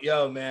 and I'm like,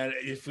 yo, man,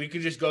 if we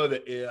could just go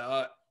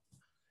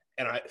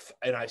and I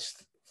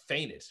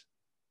fainted.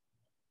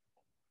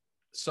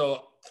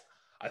 So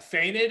I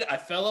fainted. I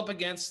fell up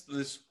against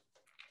this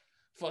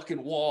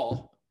fucking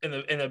wall in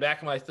the back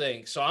of my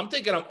thing. So I'm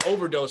thinking I'm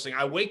overdosing.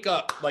 I wake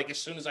up like as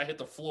soon as I hit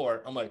the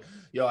floor. I'm like,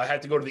 yo, I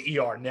have to go to the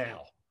ER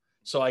now.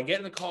 So I get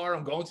in the car.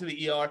 I'm going to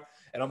the ER,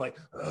 and I'm like,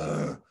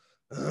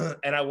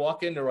 and I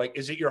walk in. They're like,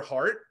 is it your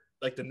heart?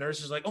 Like the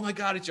nurse is like, oh my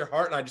God, it's your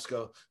heart. And I just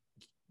go,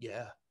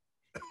 yeah.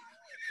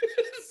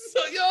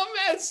 So yo, I'm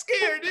mad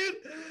scared,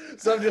 dude.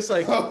 So I'm just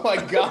like, oh my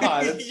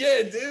God.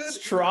 Yeah, dude.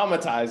 It's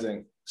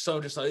traumatizing. So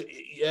I'm just like,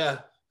 yeah.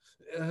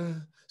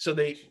 So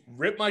they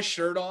rip my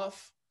shirt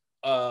off.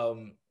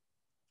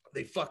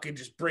 They fucking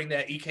just bring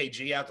that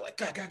EKG out. They're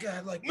like,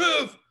 God, like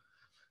move.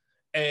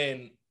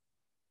 And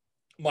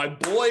my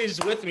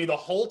boy's with me the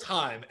whole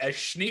time, as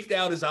schneefed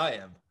out as I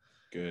am.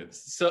 Good.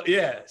 So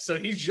yeah. So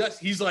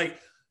he's like,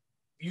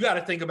 you got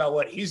to think about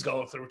what he's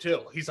going through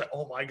too. He's like,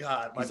 oh my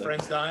God, my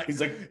friend's dying.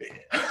 He's like,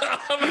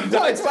 I'm gonna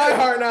die. It's my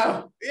heart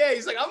now. Yeah,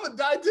 he's like, I'm gonna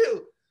die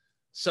too.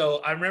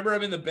 So I remember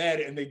I'm in the bed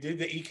and they did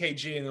the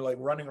EKG and they're like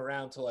running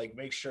around to like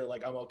make sure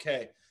like I'm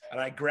okay. And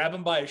I grab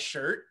him by his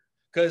shirt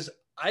because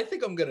I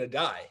think I'm gonna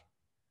die.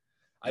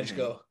 I just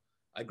go,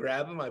 I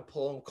grab him, I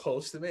pull him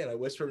close to me, and I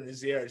whisper in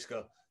his ear. I just go,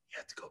 you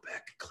have to go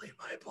back and clean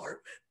my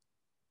apartment.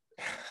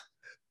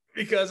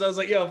 Because I was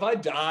like, yo, if I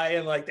die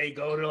and like they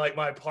go to like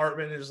my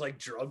apartment and there's like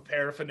drug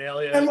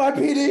paraphernalia.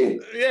 NYPD.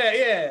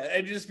 Yeah.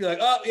 And just be like,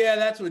 oh yeah,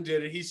 that's what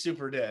did it. He's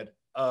super dead.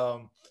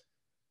 So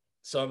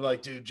I'm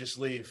like, dude, just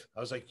leave. I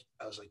was like,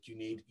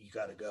 you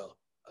gotta go.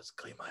 I was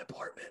clean my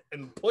apartment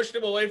and pushed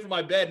him away from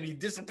my bed, and he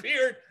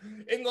disappeared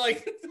in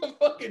like the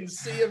fucking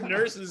sea of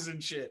nurses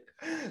and shit.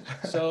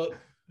 So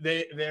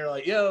they're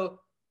like, yo,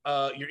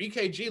 your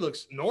EKG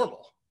looks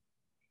normal.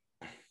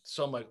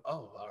 So I'm like,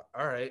 oh,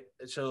 all right.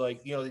 So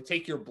like, they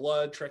take your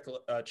blood,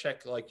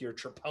 check like your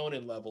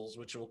troponin levels,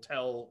 which will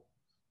tell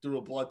through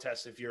a blood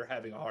test if you're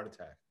having a heart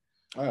attack.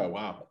 Oh,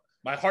 wow.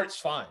 My heart's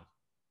fine.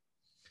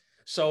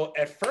 So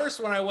at first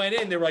when I went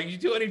in, they were like, you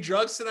do any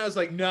drugs? And I was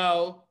like,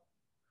 no.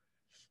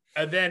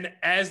 And then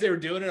as they were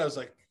doing it, I was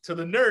like, to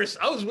the nurse,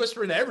 I was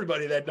whispering to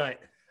everybody that night.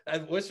 I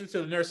whispered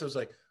to the nurse. I was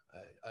like,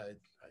 I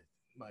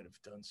might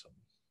have done some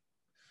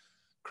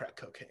crack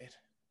cocaine.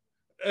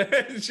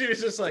 And she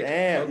was just like,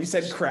 damn, you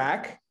said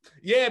crack?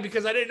 Yeah,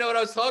 because I didn't know what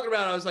I was talking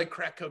about. I was like,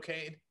 crack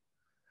cocaine.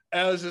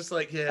 And I was just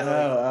like,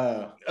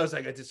 yeah. I was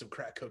like, I did some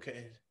crack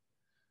cocaine.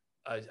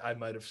 I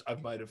might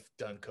have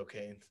done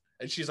cocaine.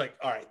 And she's like,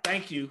 all right,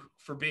 thank you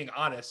for being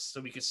honest so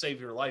we can save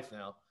your life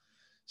now.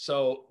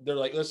 So they're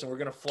like, listen, we're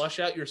going to flush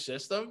out your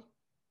system.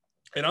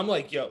 And I'm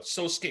like, yo,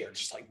 so scared,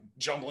 just like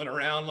jumbling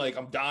around, like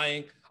I'm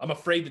dying. I'm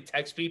afraid to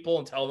text people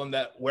and tell them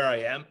that where I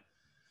am.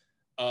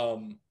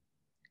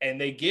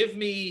 And they give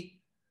me,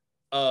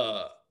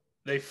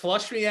 they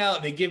flush me out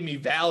and they give me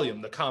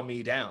Valium to calm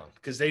me down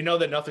because they know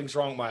that nothing's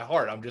wrong with my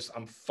heart.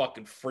 I'm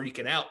fucking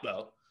freaking out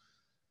though.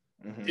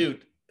 Mm-hmm.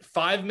 Dude,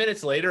 5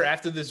 minutes later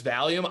after this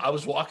Valium, I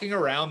was walking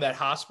around that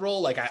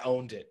hospital like I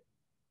owned it.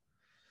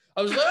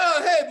 I was like,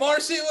 oh, hey,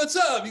 Marcy, what's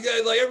up? You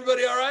guys, like,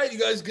 everybody all right? You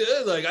guys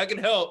good? Like, I can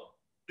help.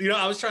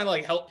 I was trying to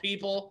like help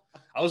people.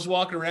 I was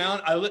walking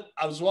around.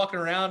 I was walking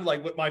around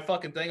like with my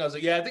fucking thing. I was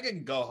like, yeah, I think I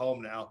can go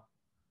home now.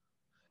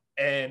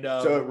 And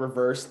so it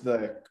reversed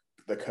the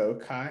the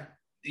coke high?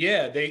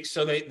 Yeah, they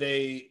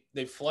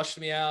flushed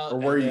me out. Or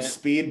were you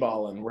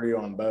speedballing? Were you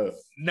on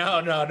both?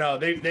 No.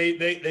 They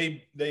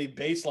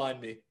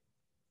baselined me.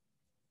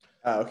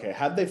 Oh, okay.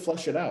 How'd they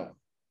flush it out?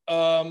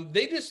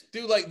 They just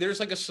do like there's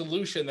like a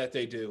solution that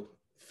they do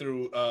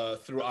through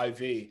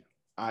IV.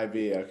 IV,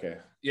 okay.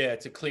 Yeah,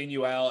 to clean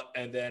you out,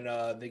 and then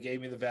they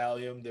gave me the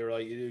Valium. They were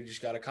like, "You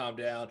just got to calm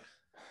down."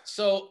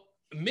 So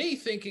me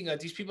thinking that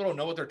these people don't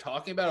know what they're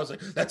talking about, I was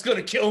like, "That's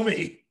gonna kill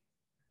me."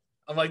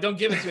 I'm like, "Don't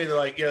give it to me." They're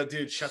like, "Yo,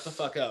 dude, shut the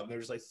fuck up." And they're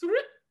just like,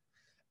 "Throop."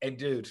 And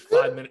dude,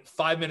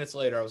 5 minutes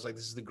later, I was like,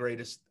 "This is the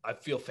greatest. I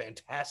feel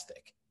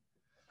fantastic."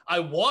 I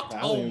walked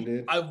home.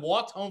 Dude. I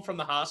walked home from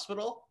the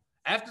hospital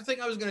after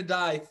thinking I was gonna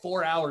die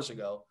 4 hours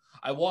ago.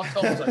 I walked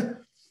home. I was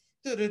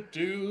like,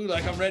 "Do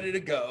like I'm ready to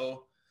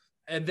go."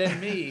 And then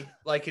me,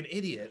 like an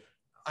idiot,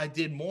 I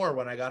did more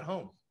when I got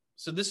home.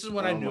 So this is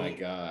when I knew. Oh my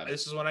God.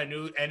 This is when I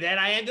knew. And then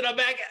I ended up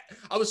back.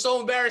 I was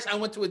so embarrassed. I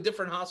went to a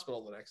different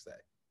hospital the next day.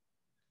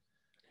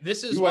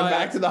 This is you went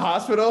back to the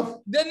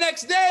hospital? The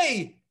next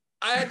day,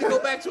 I had to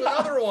go back to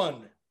another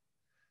one.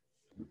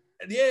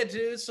 And yeah,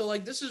 dude. So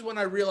like, this is when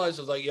I realized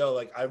I was like, yo,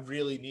 like I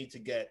really need to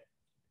get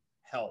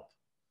help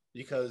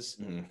because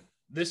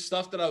this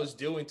stuff that I was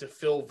doing to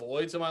fill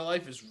voids in my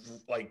life is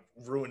like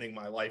ruining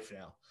my life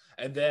now.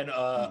 And then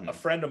a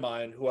friend of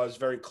mine who I was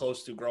very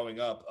close to growing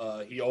up,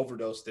 he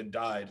overdosed and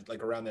died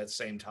like around that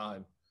same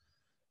time.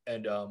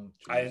 And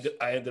I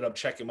ended up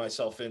checking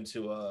myself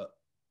into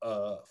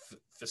a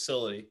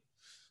facility,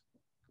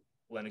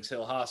 Lenox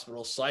Hill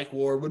Hospital, psych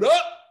ward. What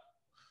up?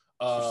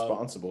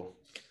 Responsible.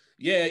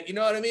 Yeah, you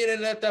know what I mean?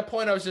 And at that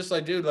point, I was just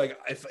like, dude, like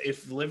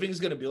if living's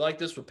going to be like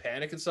this with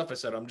panic and stuff, I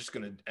said, I'm just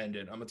going to end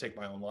it. I'm going to take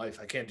my own life.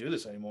 I can't do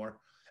this anymore.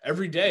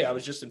 Every day I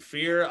was just in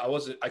fear.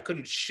 I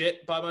couldn't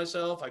shit by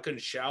myself. I couldn't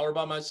shower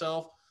by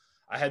myself.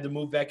 I had to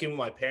move back in with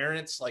my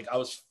parents. Like I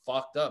was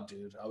fucked up,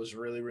 dude. I was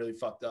really, really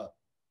fucked up.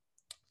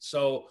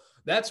 So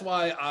that's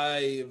why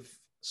I've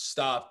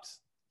stopped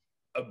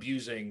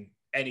abusing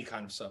any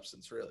kind of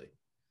substance, really.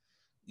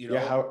 You know?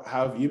 Yeah. How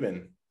have you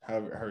been? How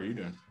are you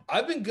doing?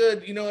 I've been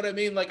good. You know what I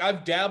mean? Like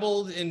I've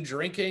dabbled in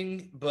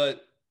drinking,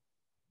 but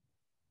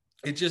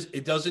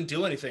it doesn't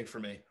do anything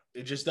for me.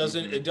 It just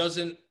doesn't, it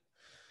doesn't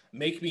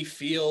make me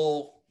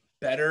feel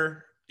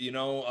better, you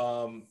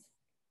know.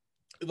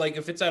 Like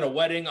if it's at a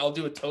wedding, I'll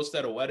do a toast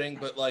at a wedding,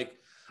 but like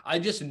I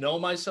just know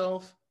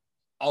myself,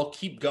 I'll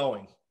keep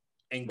going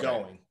and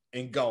going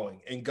and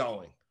going and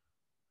going,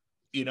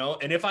 you know.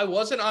 And if I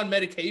wasn't on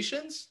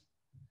medications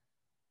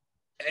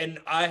and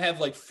I have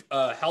like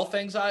health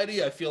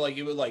anxiety, I feel like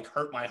it would like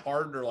hurt my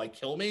heart or like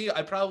kill me,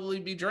 I'd probably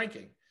be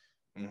drinking.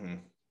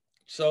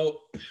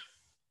 So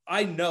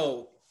I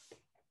know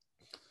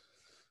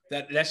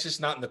that's just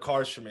not in the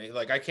cards for me.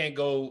 Like I can't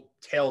go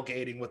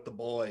tailgating with the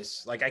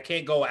boys. Like I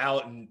can't go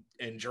out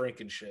and drink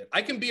and shit.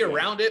 I can be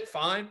around it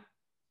fine,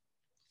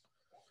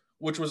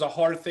 which was a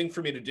hard thing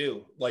for me to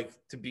do, like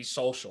to be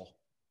social.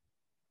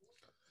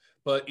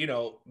 But you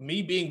know,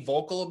 me being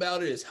vocal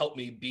about it has helped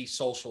me be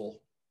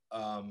social.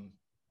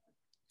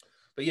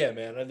 But yeah,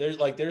 man,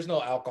 there's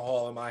no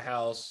alcohol in my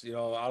house. You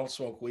know, I don't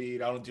smoke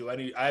weed. I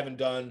haven't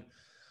done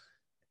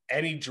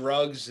any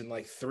drugs in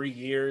like 3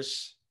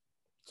 years.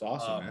 It's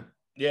awesome, man.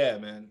 Yeah,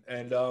 man.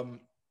 And,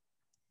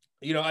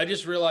 you know, I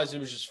just realized it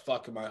was just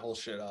fucking my whole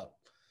shit up.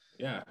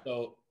 Yeah.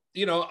 So,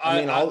 you know,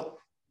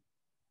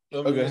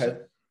 go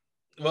ahead.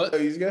 What? Oh,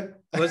 he's good.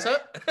 What's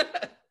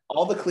that?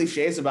 All the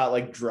cliches about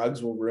like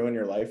drugs will ruin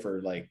your life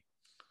are like,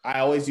 I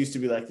always used to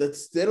be like,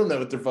 they don't know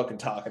what they're fucking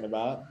talking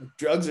about.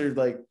 Drugs are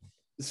like,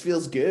 this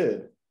feels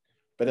good,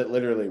 but it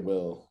literally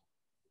will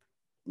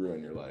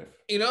ruin your life.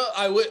 You know,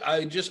 I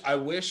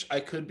wish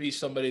I could be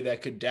somebody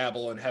that could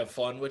dabble and have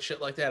fun with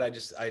shit like that.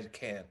 I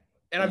can't.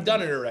 And I've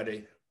done it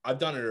already.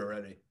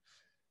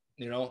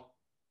 You know,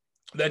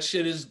 that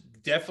shit is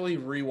definitely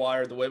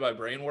rewired the way my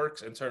brain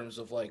works in terms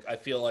of like, I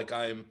feel like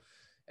I'm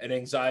an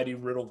anxiety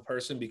riddled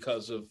person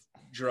because of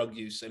drug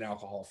use and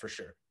alcohol for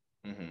sure.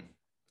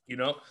 You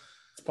know,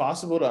 it's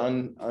possible to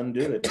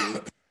undo it.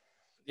 Dude.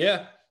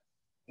 Yeah.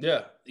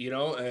 Yeah. You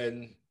know,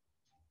 and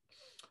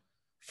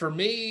for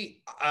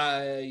me,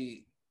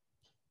 I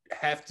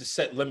have to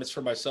set limits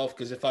for myself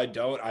because if I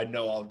don't, I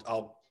know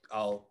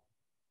I'll,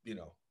 you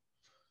know,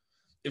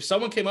 if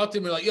someone came up to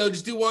me like, yo,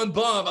 just do one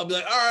bump, I'll be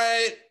like, all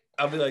right.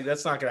 I'll be like,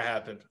 that's not gonna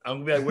happen.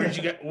 I'm gonna be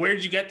like,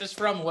 where'd you get this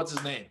from? What's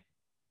his name?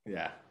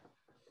 Yeah.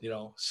 You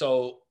know,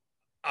 so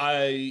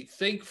I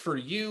think for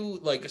you,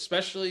 like,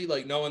 especially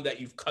like knowing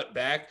that you've cut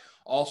back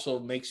also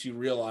makes you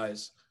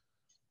realize,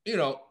 you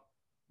know,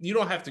 you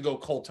don't have to go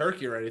cold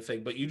turkey or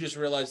anything, but you just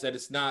realize that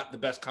it's not the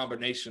best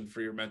combination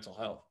for your mental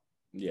health.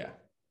 Yeah,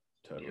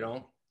 totally. You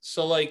know,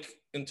 so like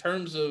in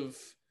terms of,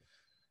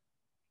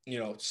 you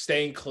know,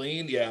 staying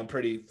clean, yeah, I'm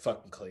pretty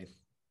fucking clean.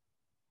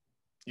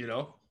 You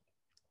know,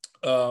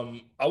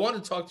 I want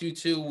to talk to you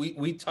too.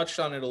 We touched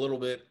on it a little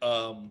bit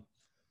on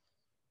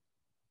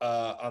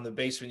the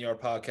Basement Yard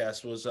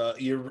podcast. Was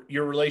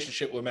your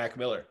relationship with Mac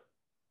Miller?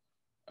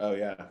 Oh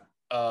yeah.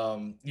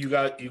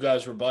 You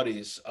guys were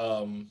buddies.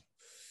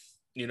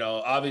 You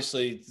know,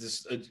 obviously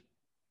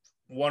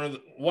one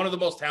of the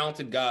most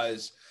talented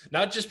guys,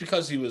 not just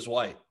because he was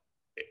white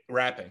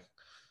rapping.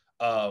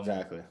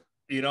 Exactly.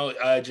 You know,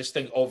 I just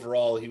think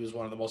overall he was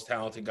one of the most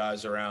talented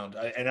guys around.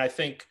 And I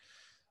think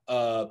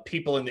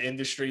people in the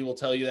industry will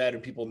tell you that,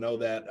 and people know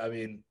that. I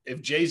mean,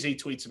 if Jay-Z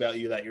tweets about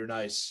you that you're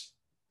nice,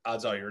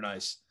 odds are you're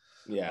nice.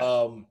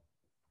 Yeah.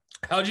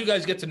 How'd you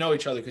guys get to know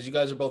each other? Because you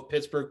guys are both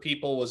Pittsburgh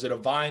people. Was it a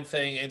Vine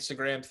thing,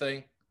 Instagram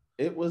thing?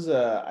 It was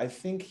I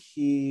think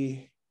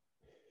he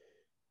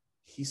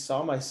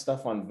saw my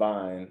stuff on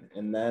Vine,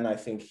 and then I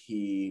think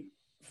he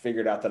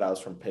figured out that I was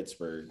from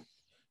Pittsburgh.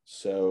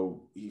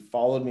 So he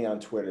followed me on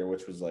Twitter,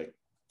 which was like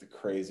the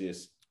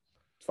craziest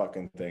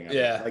fucking thing.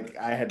 Yeah. Like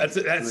I had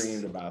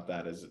dreamed about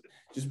that, as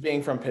just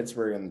being from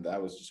Pittsburgh, and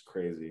that was just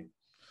crazy.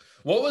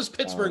 What was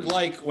Pittsburgh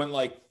like when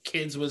like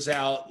kids was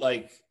out?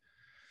 Like,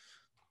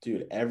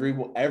 dude,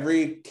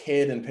 every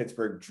kid in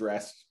Pittsburgh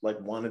dressed like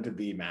wanted to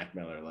be Mac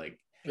Miller. Like,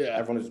 yeah,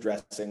 everyone was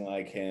dressing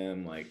like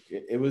him. Like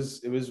it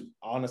was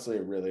honestly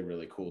a really,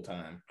 really cool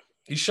time.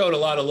 He showed a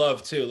lot of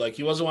love too. Like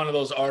he wasn't one of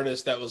those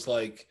artists that was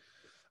like,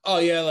 oh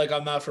yeah, like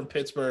I'm not from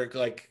Pittsburgh.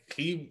 Like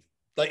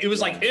it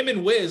was like him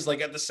and Wiz like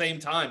at the same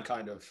time,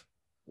 kind of.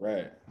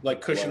 Right.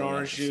 Like Cushion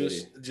Orange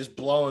Juice, just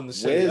blowing the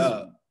city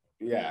up.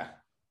 Yeah.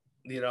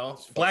 You know,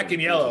 Black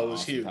and Yellow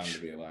was huge. Time to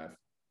be alive.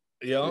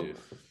 You know? Dude.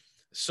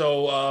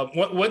 So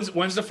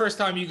when's the first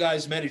time you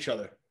guys met each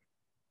other?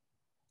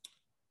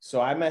 So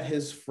I met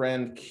his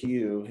friend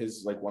Q,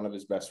 one of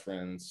his best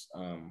friends,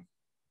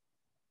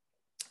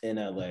 in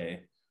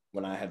LA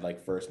when I had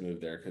like first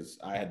moved there, because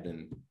I had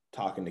been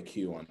talking to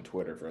Q on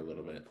Twitter for a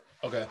little bit.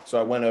 Okay. So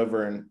I went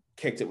over and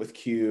kicked it with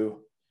Q.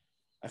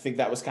 I think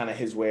that was kind of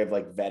his way of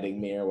like vetting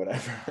me or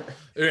whatever.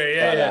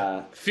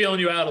 Yeah.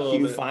 Feeling you out a little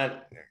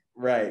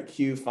bit.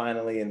 Q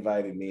finally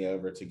invited me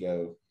over to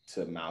go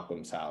to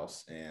Malcolm's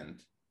house,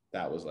 and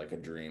that was like a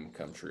dream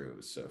come true. It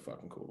was so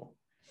fucking cool.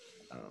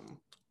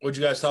 What'd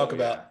you guys talk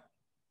about?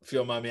 If you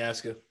don't mind me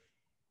asking.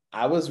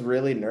 I was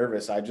really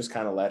nervous. I just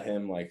kind of let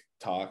him like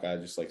talk. I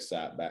just like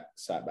sat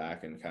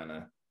back and kind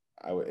of,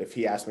 if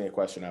he asked me a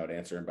question, I would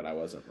answer him, but I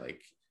wasn't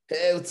like,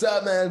 hey, what's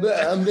up, man?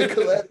 I'm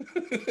Nicolette.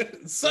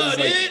 So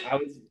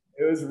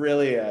it was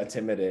really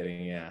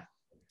intimidating. Yeah.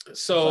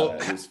 So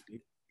he was the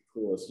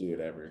coolest dude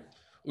ever.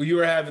 Well, you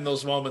were having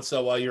those moments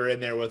though while you were in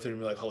there with him,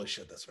 you're like, holy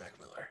shit, that's Mac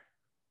Miller.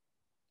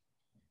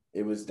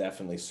 It was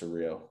definitely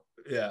surreal.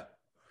 Yeah.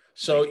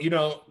 So, you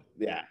know.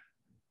 Yeah.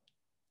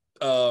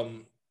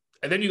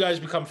 And then you guys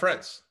become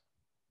friends.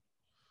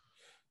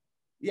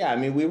 Yeah, I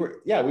mean, we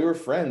were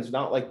friends,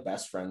 not like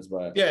best friends,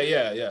 but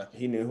yeah.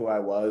 He knew who I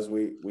was.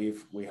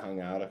 We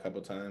hung out a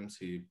couple times.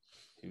 He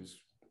was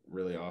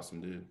really awesome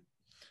dude.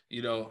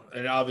 You know,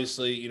 and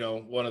obviously, you know,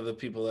 one of the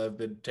people that have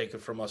been taken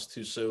from us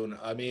too soon.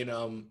 I mean,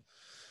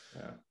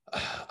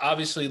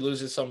 obviously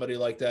losing somebody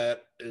like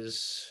that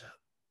is,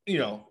 you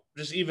know,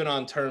 just even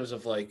on terms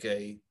of like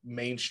a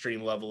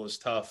mainstream level is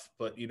tough.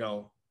 But, you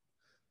know,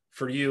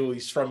 for you,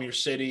 he's from your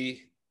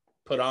city,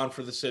 put on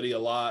for the city a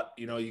lot.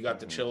 You know, you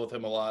got to chill with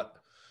him a lot.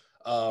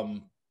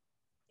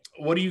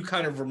 What do you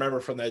kind of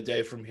remember from that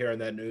day from hearing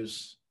that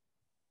news?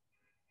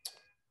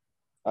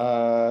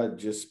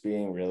 Just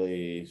being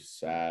really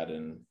sad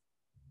and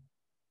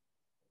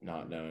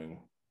not knowing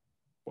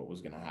what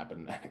was going to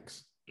happen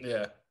next.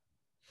 Yeah.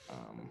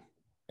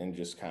 And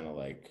just kind of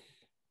like,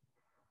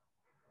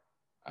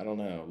 I don't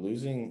know,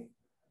 losing,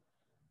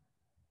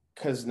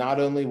 because not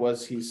only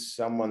was he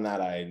someone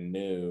that I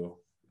knew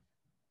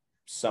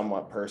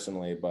somewhat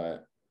personally,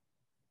 but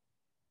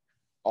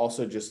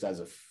also just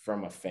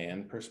from a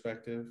fan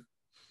perspective,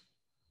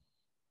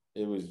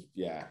 it was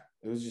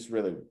just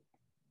really,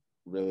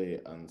 really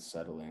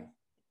unsettling,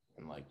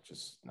 and like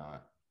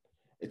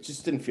it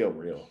just didn't feel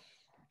real.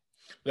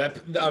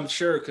 That I'm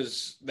sure,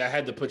 because that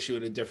had to put you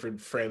in a different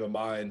frame of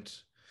mind.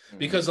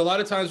 Because a lot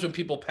of times when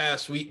people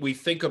pass, we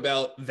think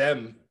about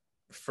them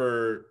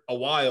for a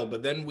while,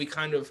 but then we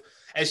kind of,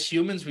 as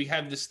humans, we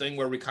have this thing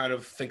where we kind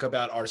of think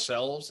about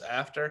ourselves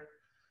after,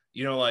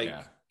 you know, like,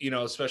 you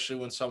know, especially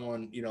when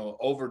someone, you know,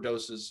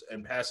 overdoses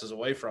and passes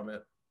away from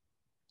it.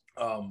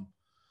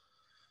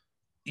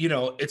 You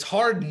know, it's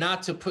hard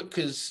not to put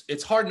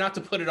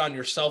it on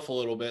yourself a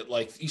little bit.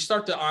 Like you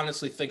start to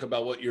honestly think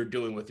about what you're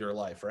doing with your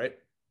life, right?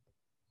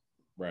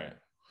 Right.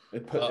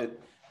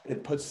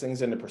 It puts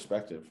things into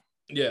perspective.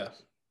 Yeah.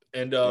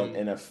 And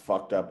in a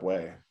fucked up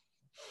way.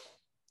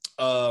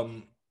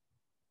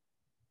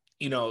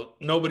 You know,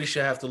 nobody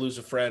should have to lose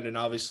a friend, and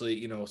obviously,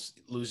 you know,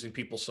 losing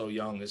people so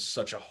young is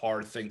such a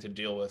hard thing to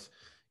deal with.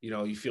 You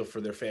know, you feel for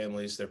their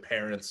families, their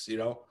parents, you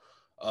know.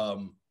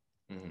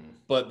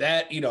 But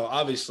that, you know,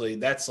 obviously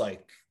that's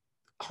like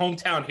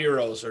hometown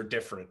heroes are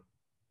different.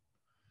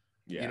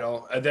 Yeah. You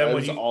know, and then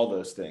when all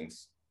those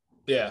things.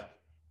 Yeah.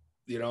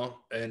 You know,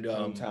 and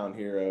hometown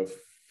hero,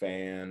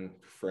 fan,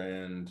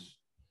 friend,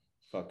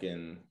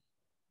 fucking,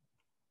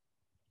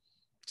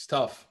 it's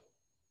tough.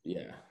 Yeah,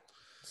 it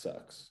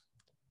sucks.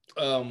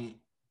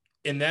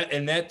 In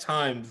that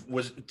time,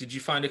 did you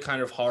find it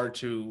kind of hard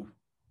to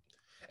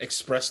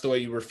express the way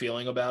you were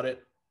feeling about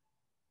it?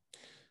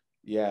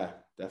 Yeah,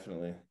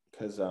 definitely.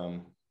 Because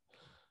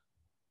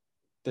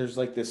there's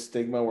like this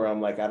stigma where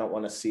I'm like, I don't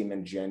want to seem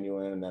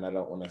ingenuine, and then I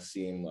don't want to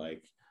seem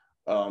like,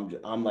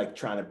 I'm like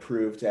trying to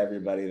prove to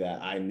everybody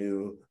that I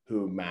knew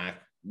who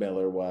Mac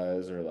Miller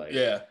was, or like,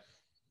 Yeah.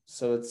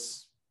 So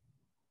it's,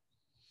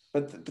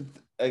 but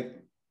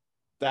like,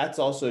 that's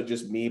also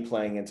just me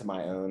playing into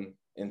my own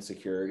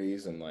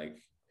insecurities and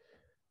like,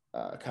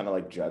 kind of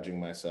like judging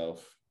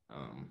myself.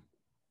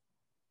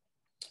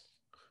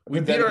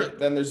 But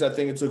then there's that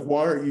thing. It's like,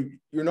 why aren't you?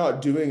 You're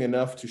not doing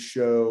enough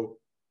to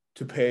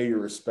pay your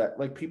respect.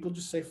 Like, people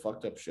just say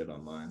fucked up shit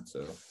online.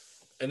 So,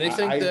 and they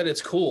think that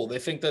it's cool. They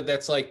think that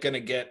that's like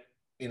gonna get,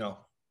 you know,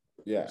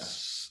 yeah,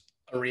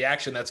 a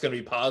reaction that's gonna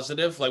be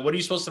positive. Like, what are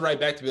you supposed to write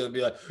back to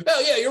be like,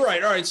 oh yeah, you're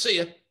right. All right, see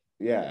ya.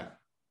 Yeah,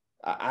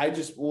 I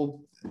just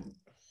will.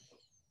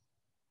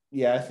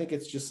 Yeah, I think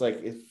it's just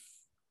like,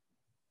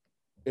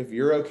 if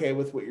you're okay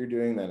with what you're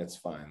doing, then it's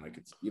fine. Like,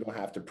 you don't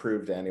have to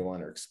prove to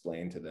anyone or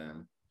explain to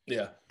them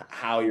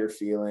how you're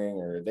feeling,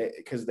 or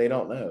because they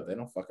don't know. They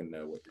don't fucking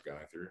know what you're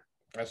going through.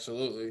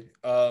 Absolutely.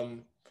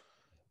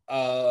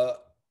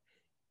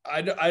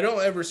 I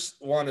don't ever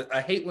want to. I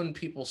hate when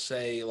people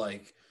say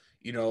like,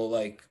 you know,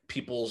 like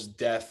people's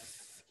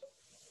death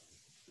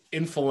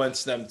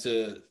influenced them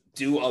to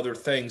do other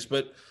things,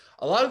 but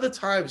a lot of the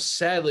times,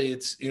 sadly,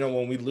 it's, you know,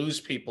 when we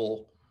lose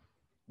people,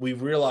 we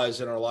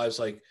realize in our lives,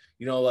 like,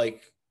 you know,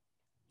 like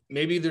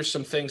maybe there's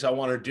some things I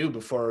want to do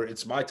before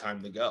it's my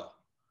time to go.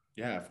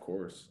 Yeah, of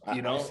course.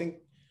 You know,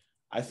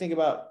 I think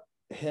about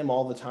him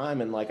all the time,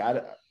 and like,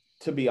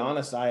 to be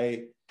honest,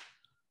 the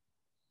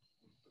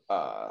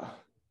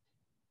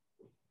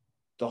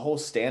whole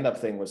stand-up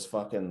thing was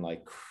fucking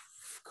like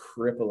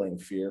crippling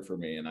fear for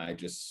me, and I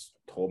just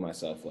told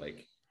myself,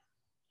 like,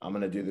 I'm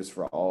gonna do this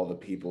for all the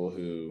people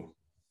who,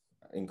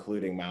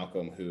 including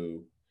Malcolm,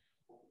 who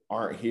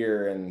aren't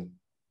here. And,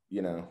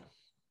 you know,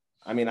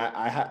 I mean,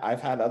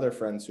 I've had other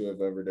friends who have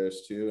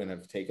overdosed too and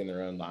have taken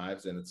their own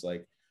lives, and it's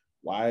like,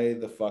 why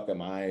the fuck am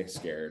I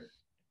scared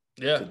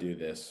to do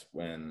this,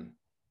 when,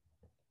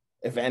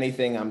 if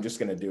anything, I'm just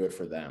gonna do it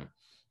for them.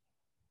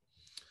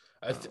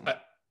 I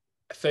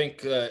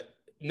think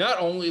not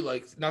only,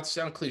 like, not to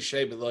sound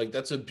cliche, but like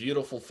that's a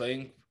beautiful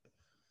thing,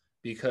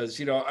 because,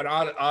 you know, and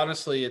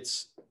honestly,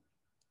 it's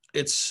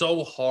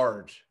so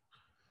hard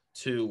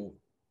to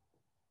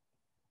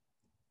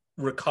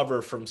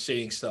recover from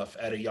seeing stuff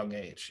at a young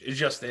age. It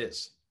just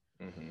is.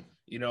 Mm-hmm.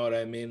 You know what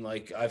I mean?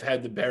 Like, I've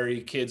had to bury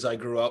kids I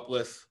grew up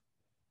with,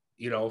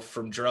 you know,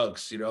 from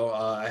drugs. You know,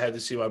 I had to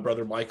see my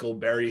brother Michael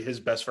bury his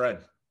best friend.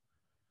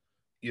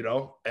 You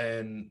know,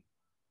 and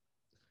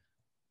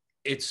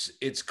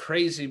it's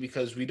crazy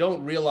because we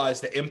don't realize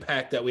the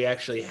impact that we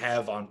actually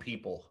have on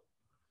people.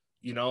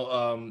 You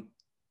know,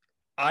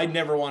 I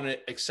never want to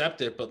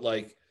accept it, but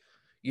like,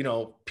 you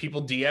know,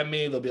 people DM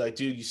me, they'll be like,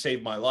 dude, you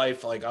saved my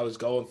life. Like, I was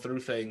going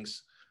through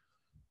things.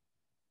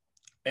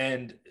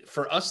 And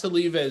for us to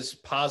leave as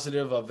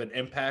positive of an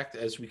impact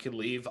as we can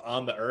leave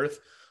on the earth,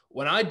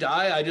 when I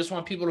die, I just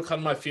want people to come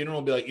to my funeral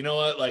and be like, you know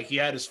what? Like, he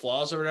had his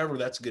flaws or whatever.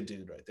 That's a good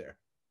dude right there.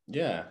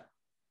 Yeah.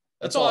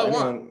 That's all I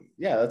want.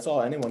 Yeah, that's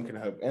all anyone can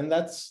hope. And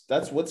that's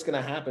what's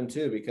going to happen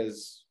too,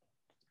 because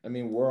I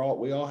mean,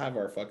 we all have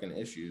our fucking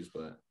issues,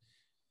 but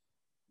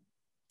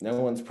no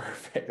one's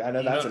perfect. I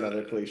know that's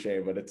another cliche,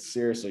 but it's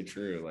seriously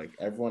true. Like,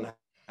 everyone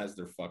has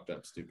their fucked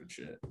up stupid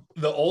shit.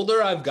 The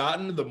older I've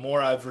gotten, the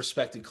more I've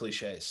respected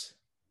cliches.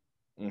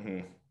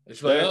 Mm-hmm.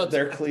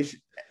 They're cliche,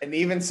 and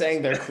even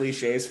saying they're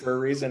cliches for a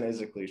reason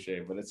is a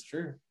cliche, but it's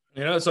true.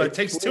 You know, so it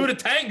takes two to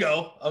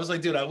tango. I was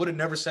like, dude, I would have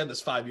never said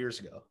this 5 years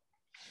ago.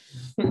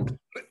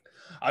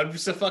 I'm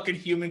just a fucking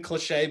human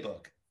cliche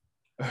book.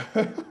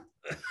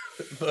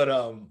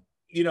 But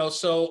you know,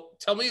 so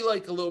tell me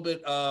like a little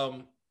bit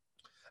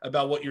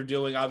about what you're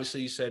doing.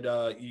 Obviously, you said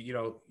you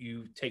know,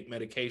 you take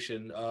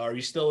medication. Are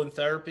you still in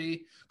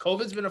therapy?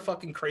 COVID's been a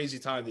fucking crazy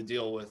time to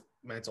deal with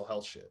mental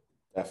health shit.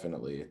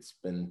 Definitely, it's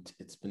been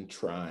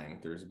trying.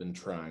 There's been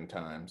trying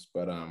times,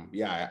 but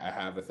yeah, I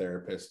have a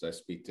therapist. I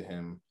speak to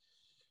him,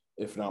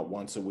 if not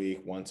once a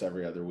week, once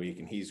every other week,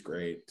 and he's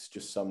great. It's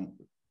just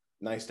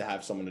nice to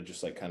have someone to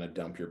just like kind of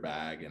dump your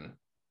bag, and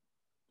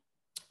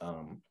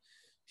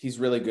he's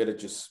really good at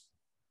just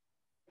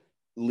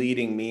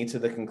leading me to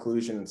the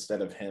conclusion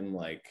instead of him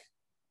like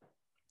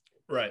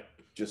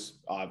just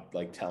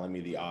like telling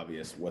me the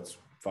obvious, what's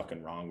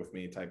fucking wrong with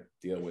me type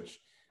deal, which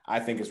I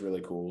think is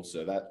really cool.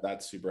 So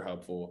that's super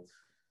helpful.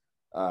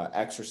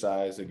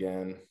 Exercise,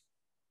 again,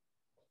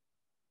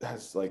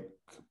 has like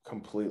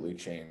completely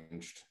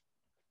changed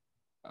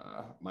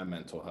my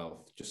mental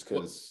health, just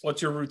because.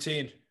 What's your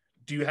routine?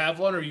 Do you have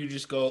one, or you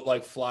just go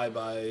like fly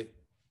by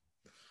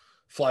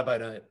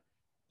night?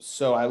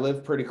 So I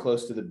live pretty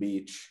close to the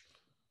beach,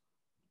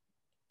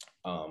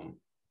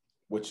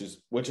 which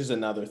is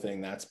another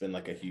thing that's been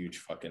like a huge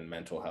fucking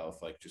mental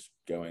health, like just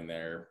going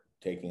there,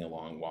 taking a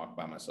long walk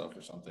by myself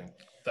or something.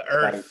 The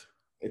earth.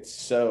 It's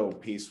so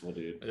peaceful,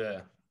 dude.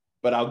 Yeah.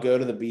 But I'll go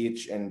to the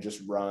beach and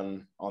just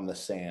run on the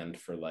sand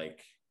for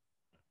like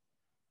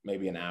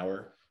maybe an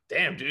hour.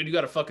 Damn, dude, you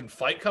got a fucking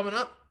fight coming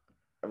up?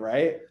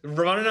 Right?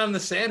 Running on the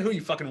sand? Who,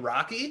 you fucking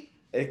Rocky?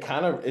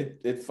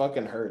 it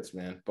fucking hurts,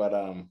 man. But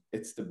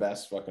it's the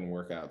best fucking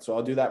workout. So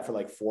I'll do that for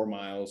like 4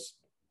 miles,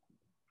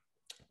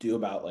 do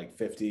about like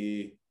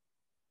 50,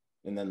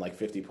 and then like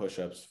 50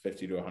 push-ups,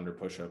 50 to 100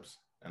 push-ups,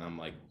 and I'm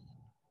like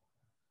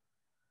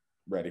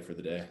ready for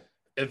the day.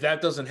 If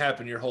that doesn't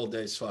happen, your whole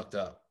day's fucked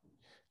up.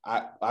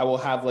 I will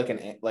have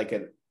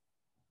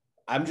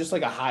I'm just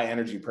like a high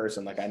energy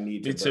person. Like I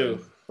need to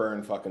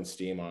burn fucking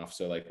steam off.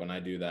 So like when I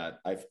do that,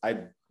 I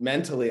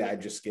mentally I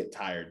just get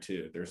tired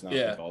too. There's not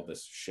like all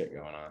this shit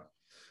going on.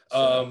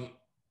 So,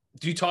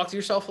 do you talk to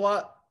yourself a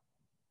lot?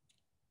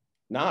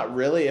 Not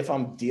really. If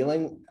I'm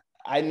dealing,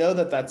 I know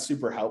that's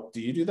super helpful.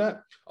 Do you do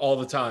that all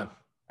the time?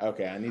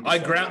 Okay,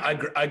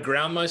 I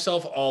ground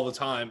myself all the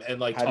time and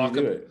like How do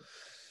you do it?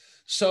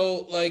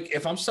 So like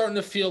if I'm starting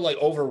to feel like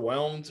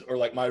overwhelmed or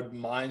like my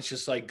mind's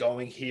just like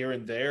going here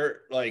and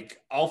there,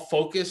 like I'll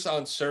focus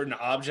on certain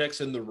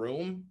objects in the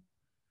room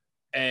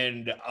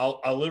and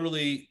I'll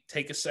literally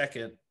take a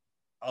second.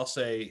 I'll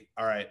say,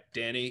 all right,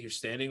 Danny, you're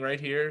standing right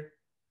here.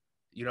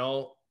 You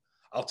know,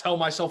 I'll tell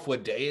myself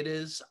what day it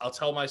is. I'll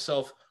tell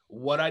myself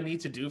what I need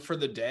to do for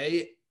the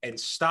day and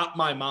stop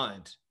my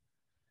mind.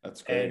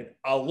 That's great. And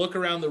I'll look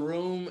around the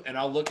room and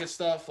I'll look at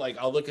stuff. Like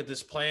I'll look at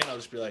this plant. I'll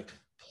just be like,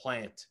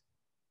 plant.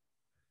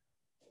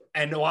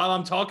 And while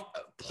I'm talking,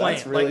 plant.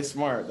 That's really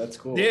smart. That's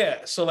cool. Yeah.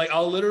 So like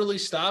I'll literally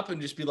stop and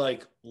just be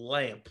like,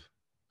 lamp.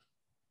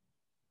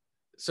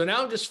 So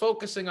now I'm just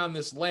focusing on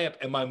this lamp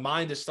and my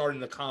mind is starting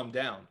to calm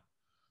down.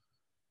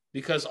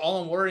 Because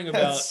all I'm worrying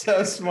about. That's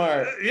so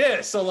smart.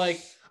 Yeah. So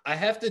like I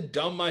have to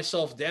dumb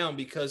myself down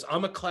because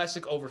I'm a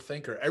classic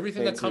overthinker.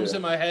 Everything that comes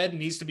in my head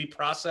needs to be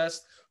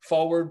processed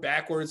forward,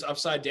 backwards,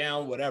 upside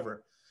down,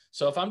 whatever.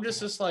 So if I'm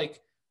just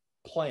like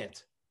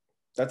plant.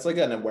 That's like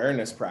an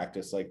awareness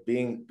practice. Like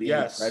being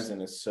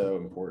present is so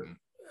important.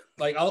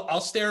 Like I'll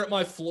stare at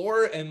my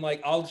floor and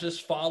like I'll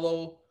just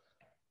follow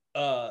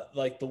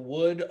like the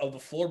wood of the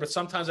floor, but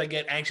sometimes I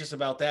get anxious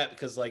about that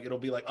because like it'll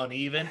be like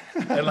uneven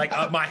and like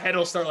my head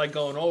will start like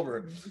going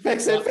over.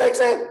 Fix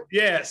it.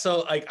 Yeah,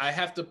 so like I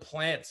have to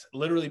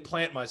literally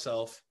plant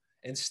myself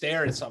and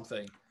stare at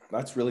something.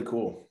 That's really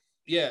cool.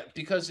 Yeah,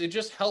 because it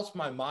just helps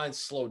my mind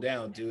slow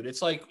down, dude.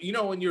 It's like, you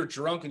know, when you're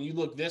drunk and you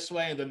look this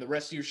way and then the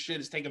rest of your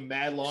shit is taking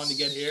mad long to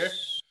get here.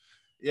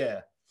 Yeah.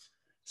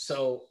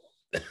 So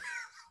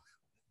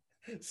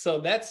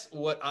that's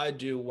what I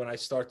do when I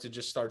start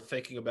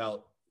thinking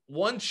about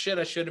one, shit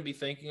I shouldn't be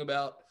thinking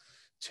about,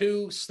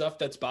 two, stuff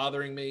that's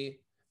bothering me,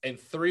 and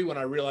three, when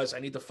I realize I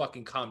need to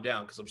fucking calm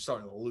down because I'm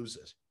starting to lose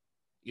it.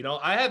 You know,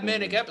 I have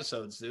manic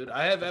episodes, dude.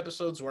 I have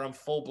episodes where I'm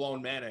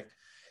full-blown manic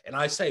and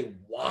I say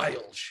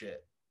wild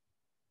shit.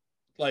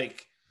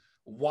 Like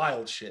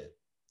wild shit.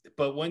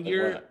 But when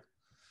you're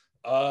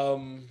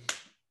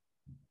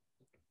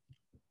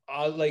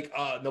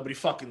nobody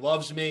fucking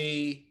loves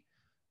me,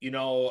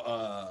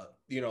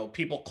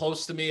 people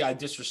close to me, I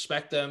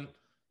disrespect them.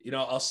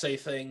 I'll say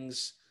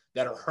things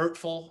that are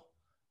hurtful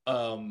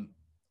on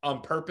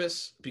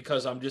purpose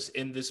because I'm just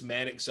in this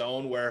manic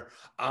zone where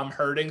I'm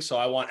hurting, so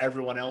I want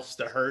everyone else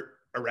to hurt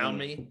around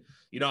me.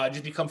 I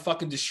just become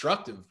fucking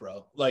destructive,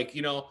 bro. Like,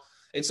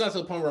 it's not to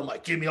the point where I'm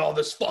like, give me all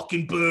this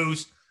fucking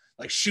booze,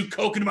 like shoot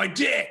coke into my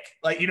dick.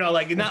 Like, not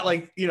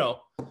like,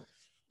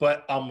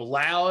 but I'm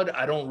loud.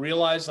 I don't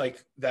realize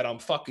like that I'm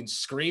fucking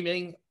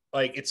screaming.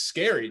 Like it's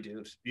scary,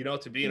 dude,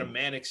 to be in a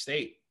manic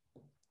state.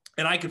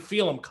 And I could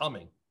feel them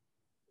coming.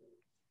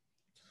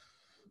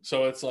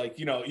 So it's like,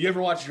 you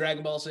ever watch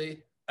Dragon Ball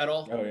Z at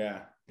all? Oh yeah.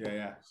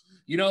 Yeah.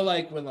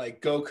 Like when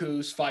like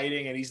Goku's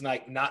fighting and he's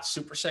like not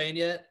Super Saiyan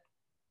yet.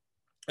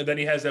 And then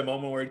he has that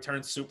moment where he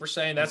turns Super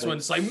Saiyan. That's when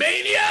it's like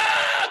mania.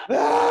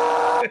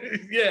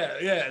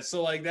 Yeah.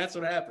 So like that's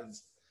what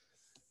happens.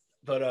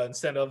 But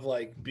instead of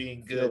like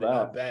being good,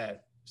 I'm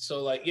bad.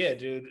 So like, yeah,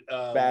 dude.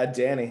 Bad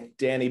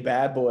Danny,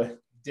 bad boy.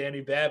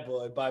 Danny Bad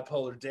Boy,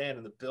 bipolar Dan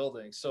in the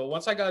building. So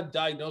once I got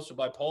diagnosed with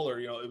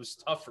bipolar, it was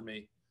tough for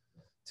me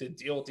to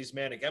deal with these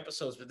manic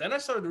episodes. But then I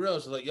started to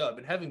realize, like, I've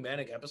been having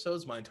manic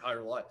episodes my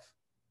entire life.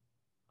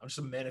 I'm just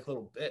a manic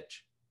little bitch.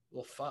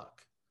 Little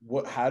fuck.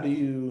 How do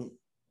you,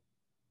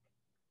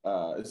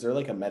 is there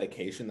like a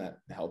medication that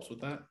helps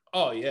with that?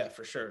 Oh, yeah,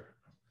 for sure.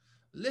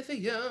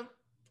 Lithium.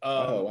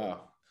 Oh,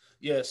 wow.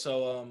 Yeah.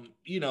 So,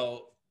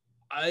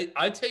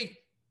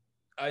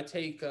 I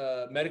take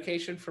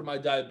medication for my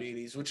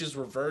diabetes, which is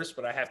reversed,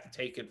 but I have to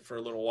take it for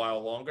a little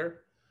while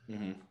longer.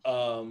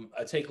 Mm-hmm.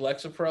 I take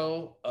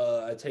Lexapro.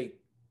 I take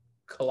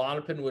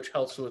Klonopin, which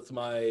helps with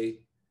my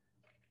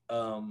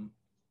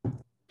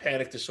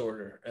panic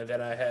disorder. And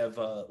then I have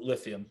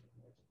lithium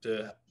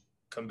to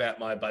combat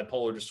my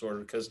bipolar disorder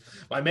because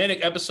my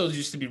manic episodes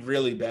used to be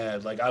really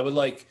bad. Like I would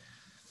like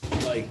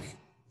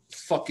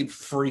fucking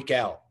freak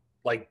out,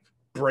 like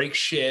break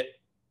shit.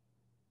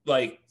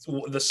 Like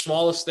the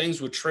smallest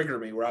things would trigger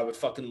me where I would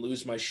fucking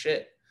lose my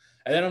shit.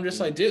 And then I'm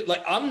just like, dude,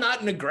 like I'm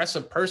not an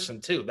aggressive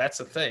person too. That's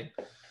the thing.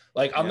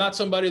 Like I'm not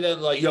somebody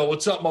that like, yo,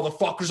 what's up,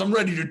 motherfuckers? I'm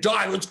ready to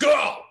die. Let's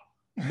go.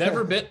 I've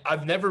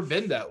never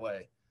been that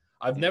way.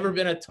 I've never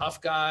been a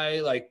tough guy.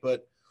 Like,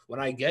 but when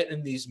I get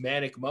in these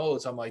manic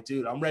modes, I'm like,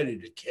 dude, I'm ready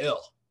to kill.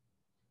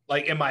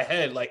 like in my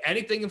head, like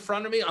anything in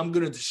front of me, I'm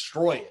going to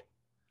destroy it.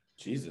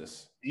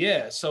 Jesus.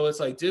 Yeah. So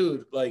it's like,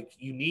 dude, like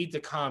you need to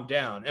calm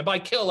down. And by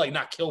kill, like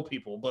not kill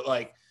people, but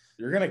like,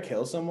 You're going to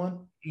kill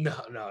someone? no.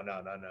 Not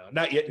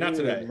yet. Dude, not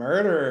today.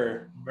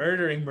 Murderer.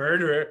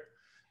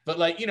 But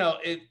like, you know,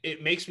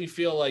 it makes me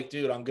feel like,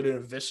 dude, I'm going to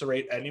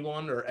eviscerate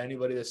anyone or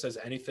anybody that says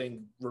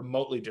anything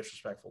remotely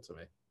disrespectful to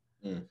me.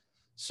 Mm.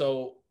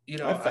 So, you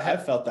know, I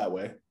felt that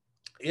way.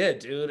 Yeah,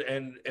 dude.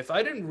 And if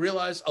I didn't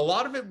realize, a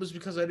lot of it was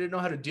because I didn't know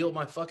how to deal with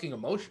my fucking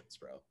emotions,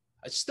 bro.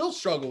 I still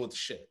struggle with the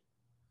shit.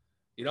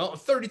 You know, I'm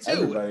 32.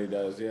 Everybody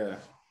does, yeah.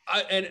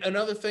 And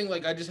another thing,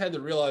 like I just had to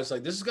realize,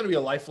 like this is going to be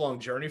a lifelong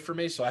journey for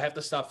me. So I have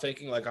to stop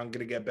thinking like I'm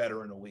going to get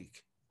better in a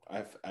week.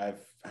 I've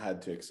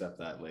had to accept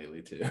that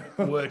lately too.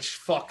 Which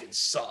fucking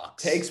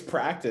sucks. Takes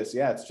practice.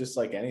 Yeah, it's just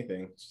like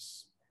anything. It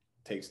just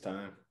takes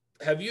time.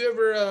 Have you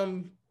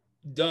ever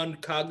done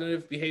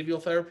cognitive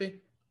behavioral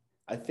therapy?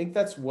 I think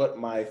that's what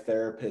my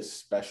therapist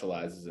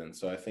specializes in.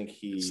 So I think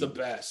it's the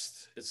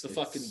best. It's the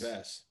fucking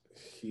best.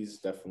 He's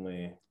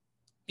definitely,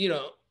 you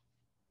know,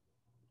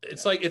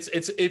 it's like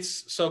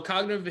it's so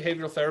cognitive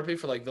behavioral therapy,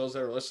 for like those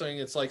that are listening,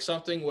 it's like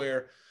something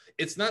where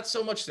it's not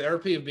so much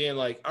therapy of being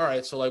like, all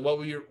right, so like what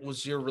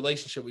was your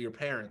relationship with your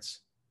parents?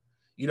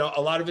 You know,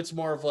 a lot of it's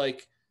more of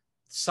like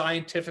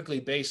scientifically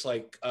based,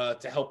 like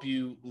to help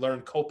you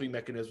learn coping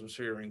mechanisms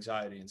for your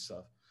anxiety and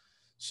stuff.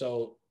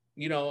 So,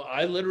 you know,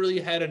 I literally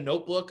had a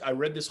notebook. I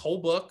read this whole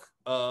book,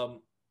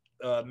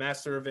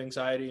 Master of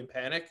Anxiety and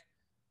Panic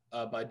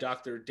by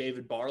Dr.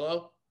 David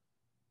Barlow.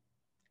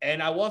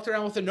 And I walked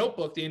around with a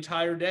notebook the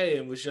entire day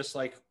and was just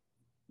like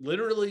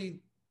literally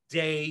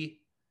day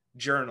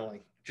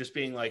journaling, just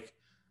being like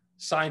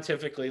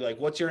scientifically, like,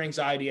 what's your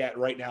anxiety at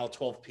right now,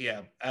 12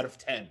 p.m. out of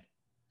 10?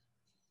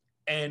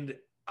 And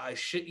I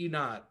shit you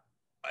not,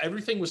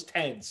 everything was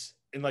tens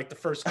in like the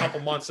first couple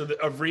months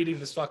of reading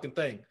this fucking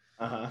thing.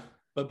 Uh-huh.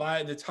 But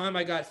by the time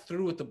I got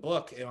through with the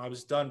book and I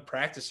was done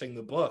practicing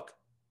the book,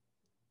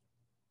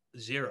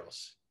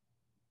 zeros.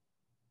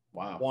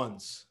 Wow.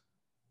 Ones,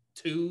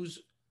 twos.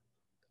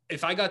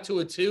 If I got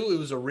to a 2, it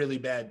was a really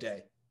bad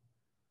day.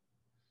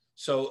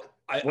 So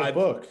What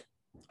book?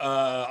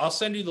 I'll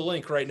send you the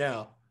link right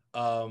now.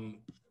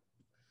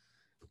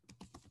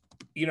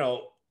 You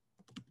know,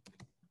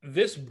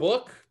 this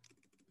book,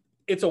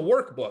 it's a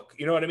workbook.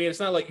 You know what I mean?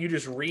 It's not like you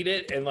just read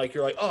it and like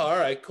you're like, oh, all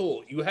right,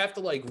 cool. You have to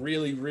like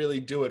really,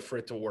 really do it for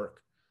it to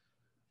work.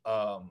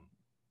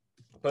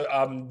 But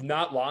I'm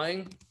not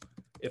lying.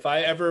 If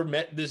I ever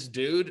met this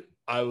dude,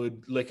 I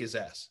would lick his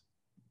ass.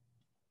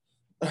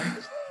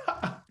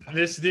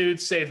 This dude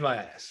saved my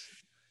ass,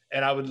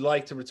 and I would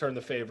like to return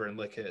the favor and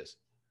lick his.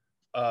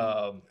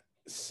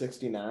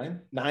 69,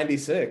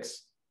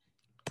 96.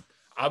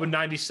 I would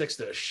 96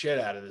 the shit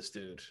out of this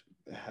dude.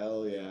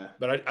 Hell yeah!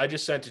 But I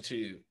just sent it to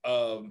you.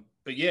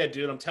 But yeah,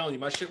 dude, I'm telling you,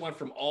 my shit went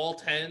from all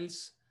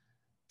 10s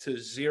to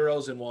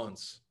 0s and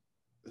 1s.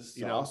 This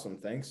is awesome.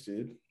 Thanks,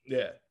 dude.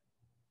 Yeah,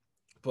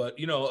 but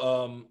you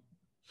know,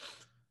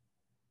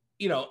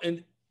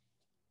 and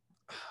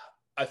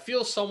I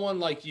feel someone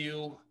like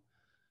you,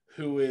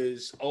 who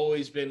has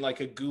always been like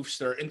a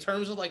goofster in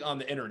terms of like on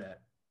the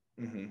internet.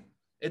 Mm-hmm.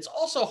 It's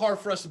also hard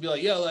for us to be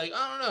like, yo, like,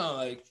 I don't know,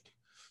 like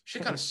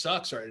shit kind of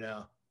sucks right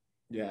now.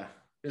 Yeah.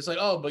 It's like,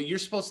 oh, but you're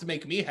supposed to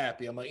make me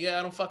happy. I'm like, yeah,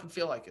 I don't fucking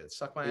feel like it.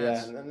 Suck my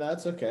ass. Yeah,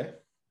 that's okay.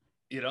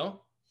 You know?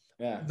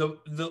 Yeah. The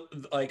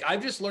like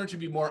I've just learned to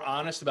be more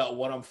honest about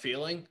what I'm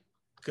feeling,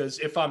 because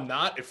if I'm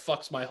not, it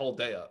fucks my whole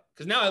day up.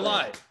 Because now I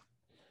lied.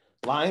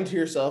 Lying to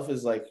yourself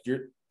is like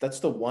that's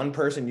the one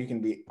person you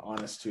can be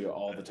honest to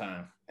all the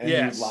time. And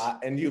yes.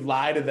 you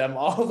lie to them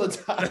all the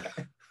time.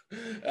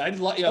 I'm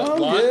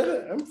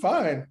good. I'm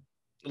fine.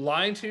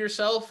 Lying to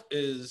yourself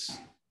is,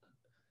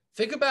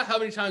 think about how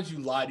many times you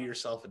lie to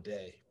yourself a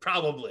day.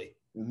 Probably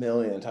a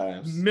million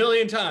times. I'd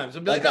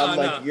be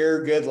like,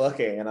 you're good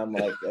looking, and I'm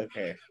like,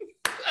 okay.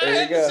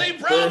 There you go. Same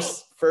problem.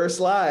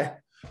 First lie.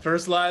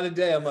 First lie of the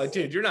day. I'm like,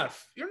 dude, you're not.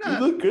 You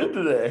look good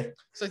today.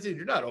 It's like, dude,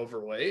 you're not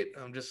overweight.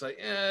 I'm just like,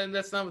 and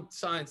that's not what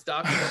science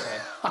doctors say.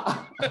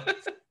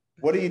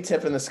 What are you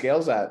tipping the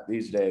scales at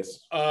these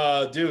days?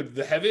 Dude,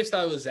 the heaviest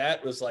I was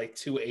at was like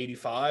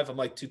 285. I'm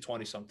like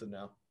 220 something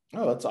now.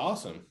 Oh, that's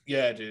awesome.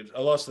 Yeah, dude. I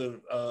lost a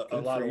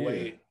lot of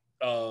weight.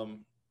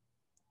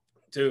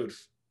 Dude,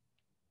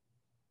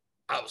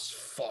 I was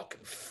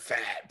fucking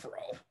fat, bro.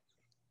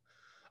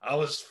 I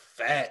was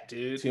fat,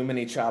 dude. Too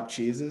many chopped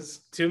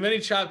cheeses? Too many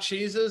chopped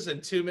cheeses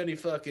and too many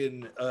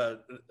fucking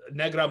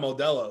Negra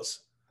Modelos.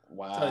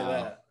 Wow. I'll tell you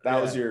that.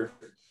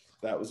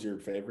 That was your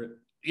favorite?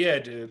 Yeah,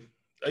 dude.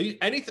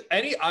 Any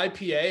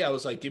IPA, I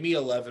was like, give me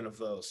 11 of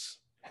those.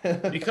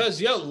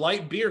 Because,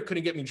 light beer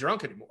couldn't get me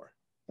drunk anymore.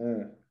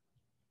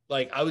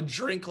 Like, I would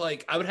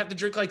have to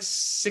drink like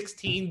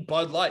 16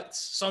 Bud Lights.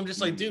 So I'm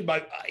just like, dude,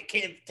 I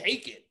can't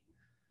take it.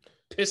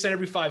 Pissing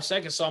every 5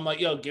 seconds. So I'm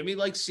like, give me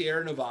like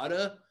Sierra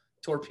Nevada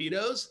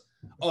torpedoes.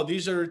 Oh,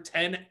 these are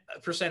 10%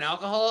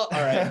 alcohol.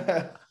 All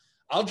right.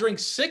 I'll drink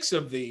 6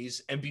 of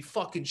these and be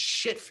fucking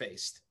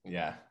shit-faced.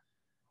 Yeah.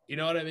 You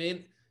know what I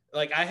mean?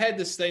 Like, I had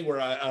this thing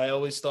where I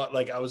always thought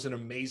like I was an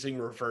amazing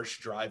reverse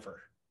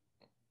driver.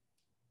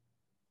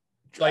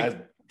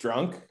 Like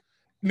drunk?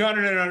 No.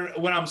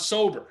 When I'm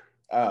sober.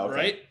 Oh, okay.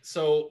 Right.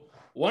 So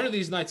one of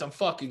these nights I'm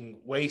fucking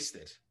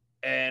wasted,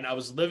 and I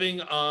was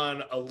living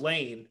on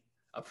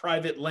a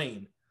private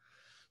lane.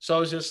 So I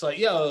was just like,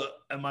 yo,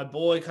 and my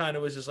boy kind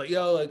of was just like,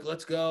 yo, like,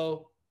 let's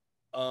go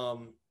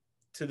to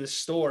this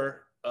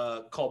store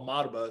called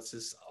Madaba. It's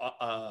this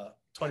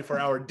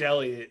 24-hour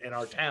deli in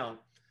our town.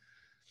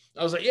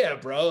 I was like, yeah,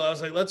 bro. I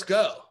was like, let's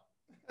go.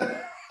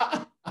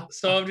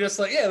 So I'm just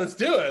like, yeah, let's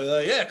do it.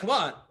 Like, yeah, come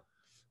on.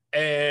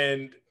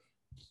 And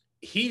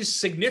he's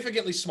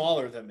significantly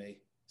smaller than me.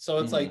 So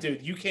it's like,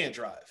 dude, you can't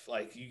drive.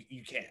 Like,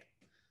 you can't.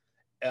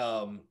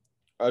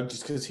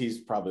 Just because he's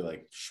probably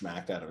like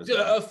smacked out of his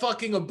mind.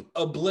 Fucking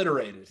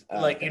obliterated.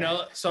 Like, okay. You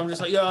know, so I'm just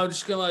like, yo, I'm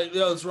just gonna like,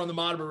 yo, let's run the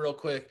monitor real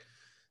quick.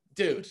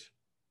 Dude,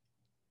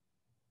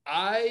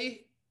 I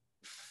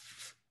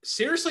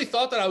seriously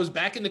thought that I was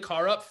backing the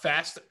car up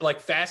fast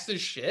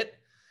as shit.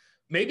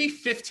 Maybe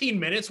 15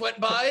 minutes went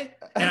by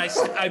and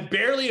I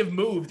barely have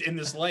moved in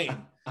this lane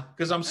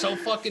because I'm so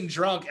fucking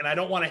drunk and I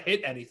don't want to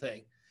hit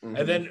anything.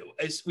 And then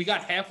we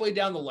got halfway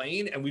down the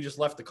lane and we just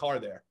left the car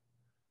there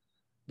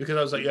because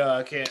I was like, yeah,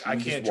 I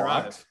can't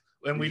drive.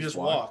 And we just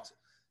walked.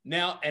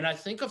 Now, and I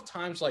think of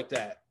times like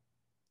that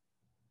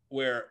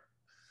where,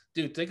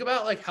 dude, think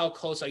about like how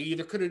close I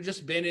either could have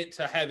just been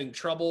to having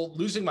trouble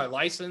losing my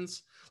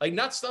license, like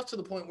not stuff to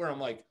the point where I'm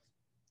like,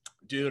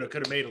 dude, I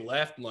could have made a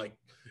left and like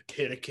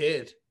hit a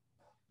kid.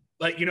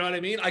 Like, you know what I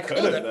mean? I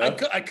could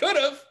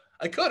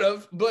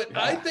have, but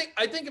yeah.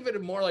 I think of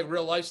it more like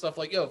real life stuff.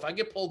 Like, yo, if I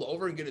get pulled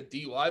over and get a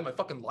DUI, my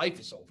fucking life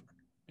is over.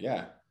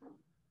 Yeah.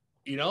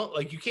 You know,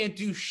 like you can't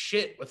do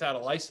shit without a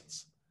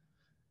license.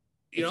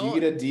 If you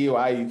get a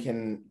DUI,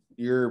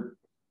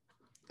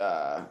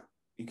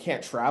 you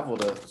can't travel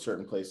to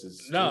certain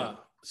places. No.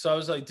 So I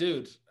was like,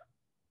 dude,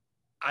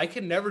 I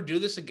can never do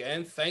this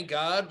again. Thank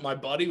God. My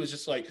buddy was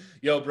just like,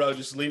 yo, bro,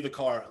 just leave the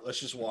car. Let's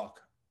just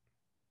walk.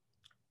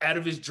 Out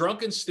of his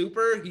drunken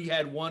stupor, he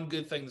had one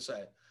good thing to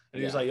say. And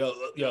he was like,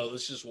 yo,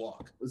 let's just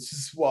walk. Let's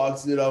just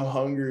walk, dude. I'm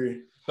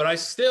hungry. But I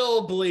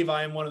still believe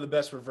I am one of the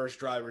best reverse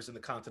drivers in the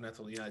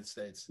continental United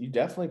States. You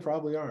definitely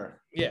probably are.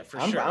 Yeah,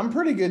 for sure. I'm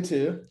pretty good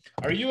too.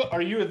 Are you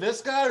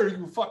this guy or are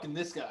you fucking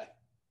this guy?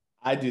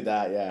 I do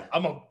that, yeah.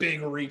 I'm a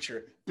big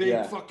reacher.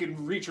 Fucking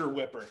reacher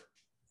whipper.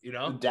 You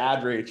know?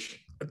 Dad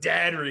reach.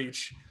 Dad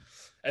reach.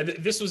 And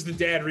this was the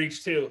dad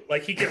reach too.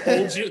 Like he could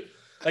hold you.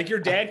 Like your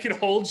dad could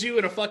hold you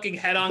in a fucking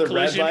head-on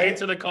collision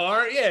into the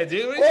car. Yeah,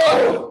 dude.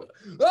 Whoa!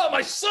 Oh,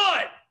 my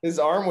son! His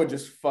arm would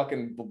just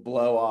fucking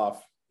blow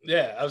off.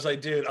 Yeah, I was like,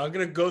 dude, I'm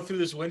going to go through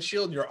this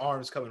windshield and your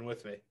arm's coming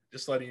with me.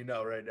 Just letting you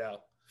know right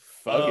now.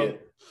 Fuck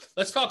it.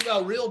 Let's talk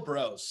about real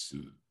bros.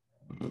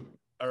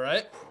 All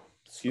right?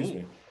 Excuse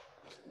me.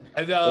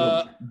 And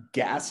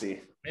gassy.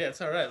 Yeah, it's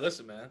all right.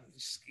 Listen, man.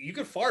 You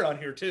can fart on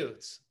here too.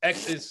 This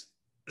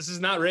is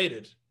not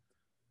rated.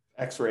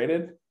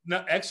 X-rated?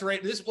 No,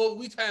 X-rated.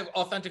 We have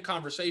authentic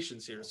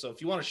conversations here. So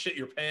if you want to shit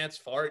your pants,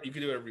 fart, you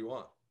can do whatever you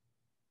want.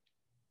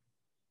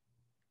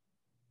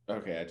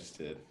 Okay, I just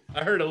did.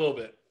 I heard a little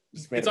bit.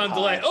 It's on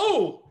delay.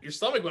 Oh, your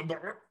stomach went.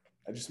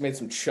 I just made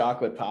some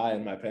chocolate pie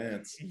in my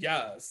pants.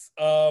 Yes.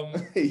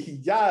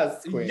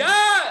 Yes, queen.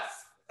 Yes.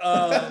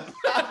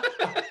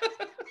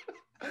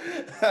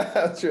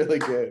 That's really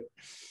good.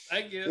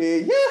 Thank you.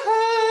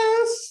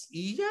 Yes.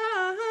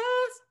 Yes.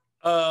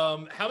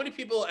 How many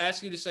people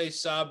ask you to say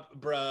 "sub,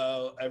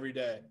 bro" every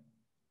day?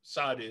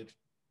 Saw, dude.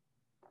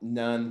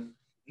 None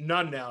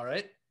now,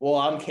 right? Well,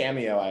 on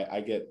Cameo,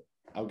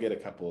 I'll get a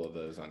couple of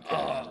those on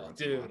Cameo. Oh,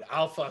 dude,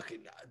 I'll fucking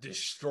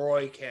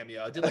destroy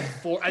Cameo.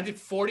 I did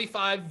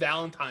 45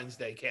 Valentine's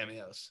Day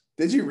cameos.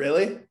 Did you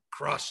really?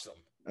 Crushed them.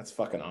 That's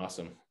fucking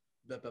awesome.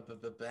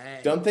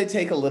 Bang. Don't they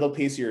take a little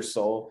piece of your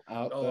soul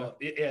out? Oh,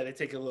 yeah, they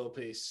take a little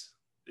piece.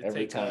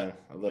 Every time,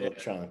 a little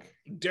chunk.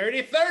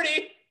 Dirty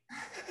 30.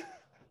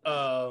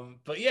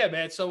 But yeah,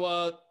 man.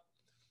 So,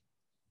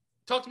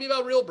 talk to me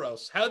about Real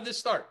Bros. How did this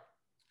start?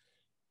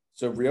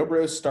 So Real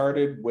Bros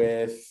started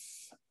with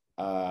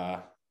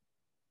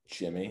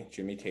Jimmy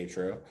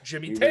Tatro.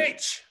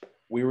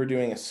 We were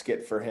doing a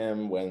skit for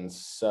him when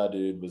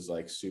Dude was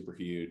like super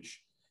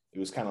huge. It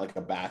was kind of like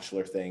a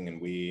bachelor thing,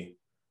 and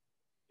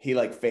he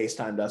like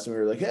FaceTimed us, and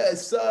we were like, "Hey,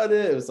 Dude!"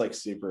 It was like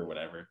super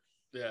whatever.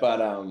 Yeah.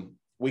 But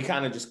we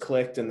kind of just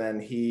clicked, and then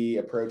he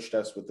approached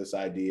us with this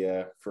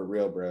idea for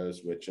Real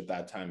Bros, which at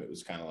that time it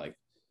was kind of like,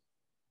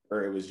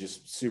 or it was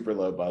just super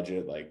low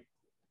budget, like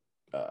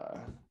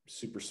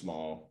super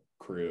small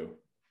crew.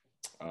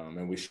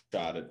 And we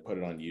shot it, put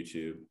it on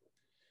YouTube,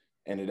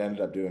 and it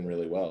ended up doing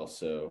really well.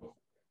 So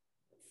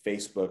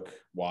Facebook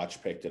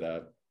Watch picked it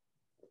up,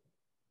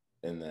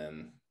 and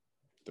then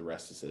the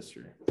rest is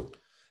history.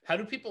 How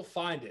do people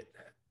find it?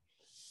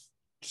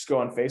 Just go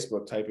on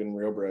Facebook, type in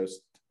Real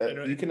Bros.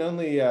 You can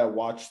only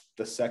watch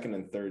the second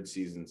and third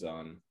seasons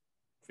on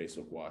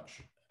Facebook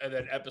Watch. And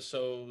then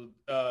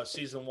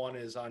season 1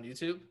 is on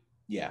YouTube?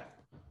 Yeah.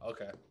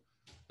 Okay.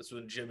 That's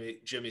when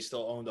Jimmy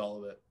still owned all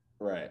of it.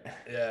 Right.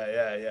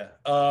 Yeah.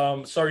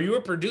 So are you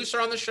a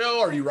producer on the show?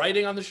 Are you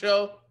writing on the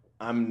show?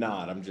 I'm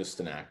not. I'm just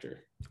an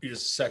actor. You're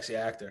just a sexy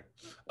actor.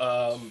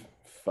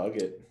 Fuck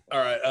it. All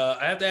right.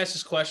 I have to ask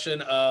this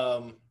question.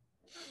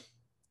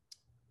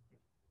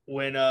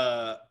 When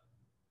the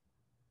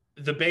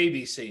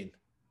baby scene.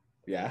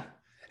 Yeah.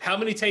 How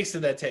many takes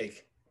did that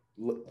take?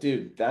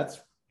 Dude,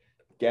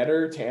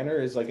 Getter Tanner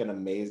is like an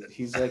amazing.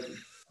 He's like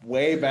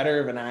way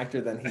better of an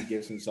actor than he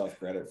gives himself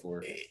credit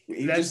for.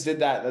 He just did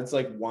that. That's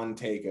like one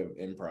take of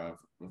improv,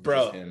 of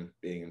bro. Just him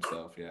being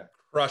himself. Yeah,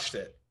 crushed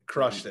it.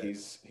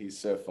 He's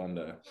so fun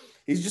to.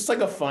 He's just like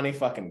a funny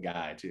fucking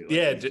guy too.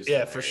 Like,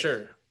 yeah, for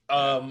sure.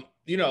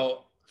 You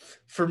know,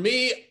 for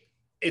me,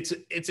 it's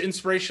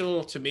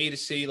inspirational to me to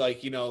see,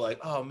 like, you know, like,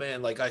 oh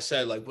man, like I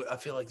said, like I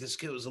feel like this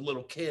kid was a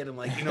little kid, and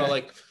like, you know,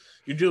 like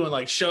you're doing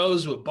like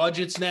shows with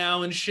budgets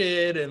now and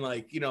shit, and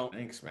like, you know,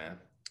 thanks, man.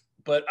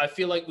 But I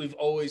feel like we've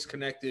always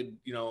connected,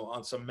 you know,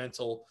 on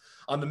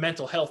the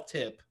mental health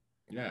tip.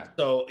 Yeah.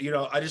 So, you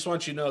know, I just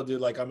want you to know,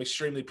 dude, like I'm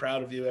extremely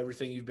proud of you,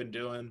 everything you've been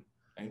doing.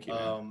 Thank you.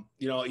 Man.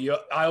 You know,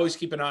 I always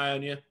keep an eye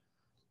on you.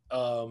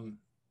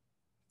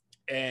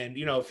 And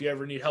you know, if you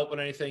ever need help with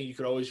anything, you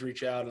could always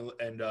reach out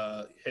and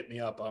hit me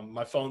up.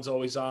 My phone's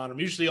always on. I'm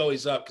usually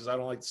always up because I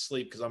don't like to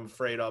sleep because I'm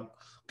afraid I'm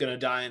gonna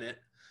die in it.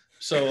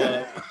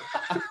 So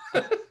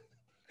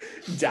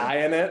die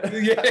in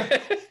it. Yeah.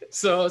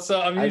 So I'm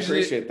usually, I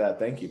appreciate that.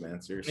 Thank you,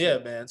 man. Seriously. Yeah,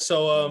 man.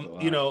 So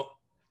you know,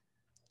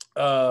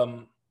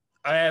 I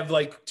have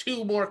like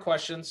 2 more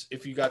questions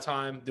if you got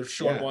time. They're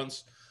short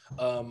ones.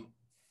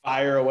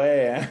 Fire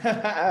away.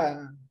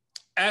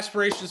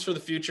 Aspirations for the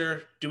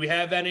future. Do we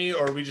have any,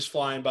 or are we just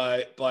flying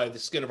by the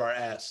skin of our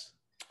ass?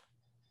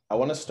 I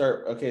want to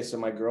start. Okay, so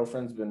my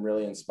girlfriend's been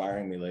really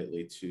inspiring me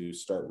lately to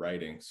start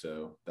writing.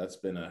 So that's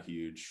been a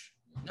huge,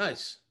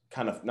 nice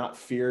kind of not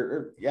fear,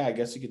 or yeah, I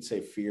guess you could say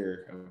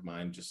fear of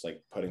mine, just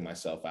like putting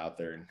myself out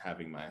there and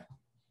having my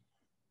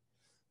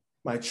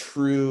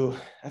true.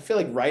 I feel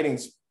like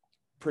writing's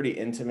pretty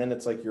intimate.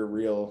 It's like your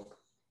real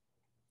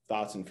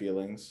thoughts and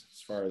feelings,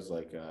 as far as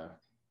like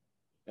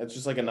it's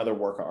just like another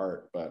work of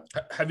art. But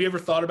have you ever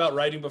thought about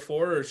writing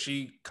before, or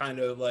she kind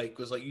of like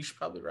was like, you should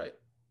probably write?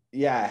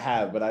 Yeah, I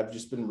have, but I've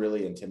just been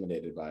really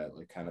intimidated by it,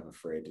 like kind of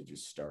afraid to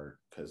just start,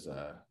 because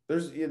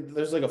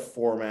there's like a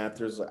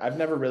format. I've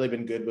never really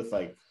been good with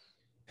like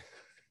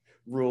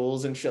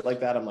rules and shit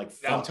like that. I'm like,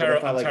 I'm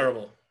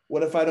terrible.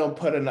 What if I don't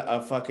put in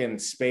a fucking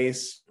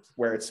space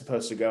where it's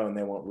supposed to go and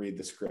they won't read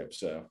the script?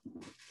 So,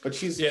 but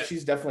she's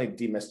definitely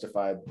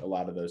demystified a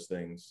lot of those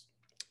things.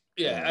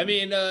 Yeah, I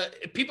mean,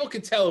 people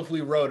can tell if we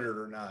wrote it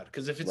or not,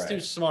 because if it's too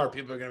smart,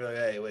 people are gonna be like,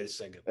 "Hey, wait a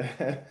second."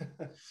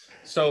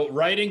 So,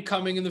 writing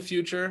coming in the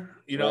future,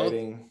 you know,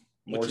 writing,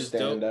 more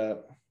stand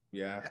up.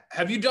 Yeah.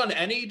 Have you done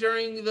any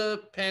during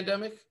the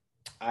pandemic?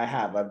 I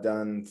have. I've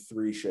done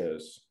 3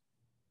 shows.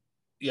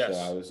 Yes.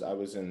 So I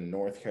was in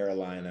North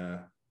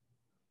Carolina.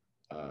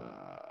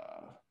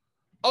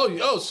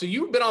 So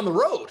you've been on the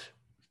road?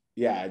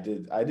 Yeah,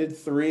 I did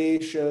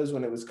 3 shows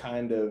when it was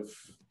kind of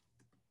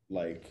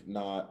like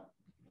not.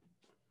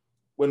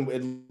 When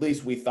at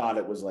least we thought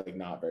it was like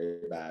not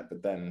very bad,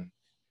 but then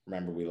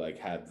remember we like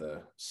had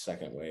the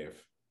second wave.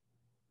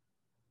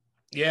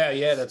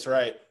 Yeah, that's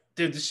right.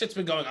 Dude, this shit's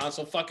been going on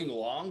so fucking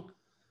long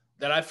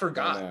that I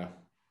forgot.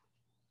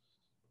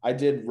 I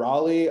did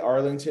Raleigh,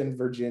 Arlington,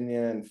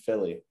 Virginia, and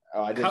Philly.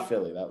 Oh, I did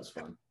Philly. That was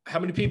fun. How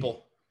many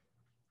people?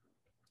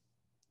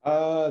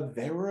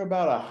 There were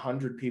about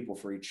 100 people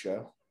for each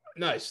show.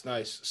 Nice.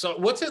 So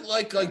what's it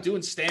like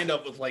doing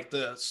stand-up with like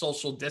the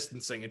social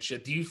distancing and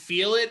shit? Do you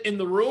feel it in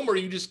the room, or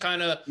you just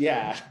kind of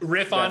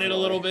riff on it a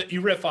little bit?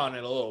 You riff on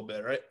it a little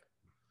bit, right?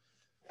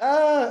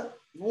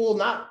 Well,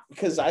 not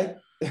because I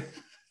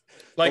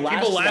like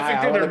people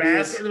laughing through their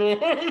masks. You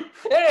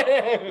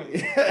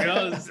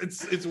know,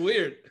 it's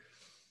weird.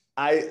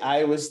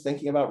 I was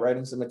thinking about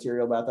writing some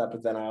material about that,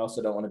 but then I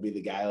also don't want to be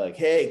the guy like,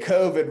 hey,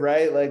 COVID,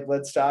 right? Like,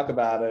 let's talk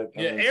about it.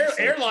 Yeah,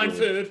 airline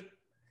food.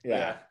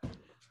 Yeah.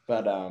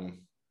 But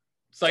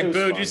it's like,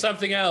 boo, do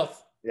something else.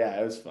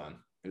 Yeah, it was fun.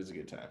 It was a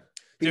good time.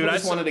 People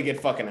just wanted to get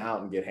fucking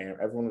out and get hammered.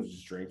 Everyone was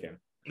just drinking.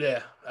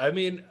 Yeah, I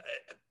mean,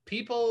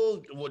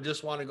 people would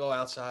just want to go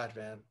outside,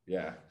 man.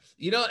 Yeah.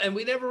 You know, and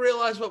we never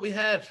realized what we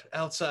had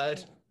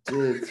outside.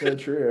 Dude, it's so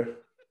true.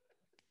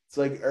 It's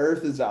like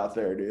Earth is out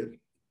there, dude.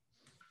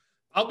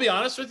 I'll be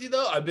honest with you,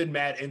 though. I've been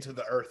mad into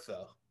the Earth,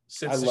 though.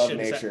 I love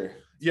nature.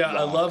 Yeah,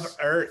 I love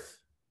Earth.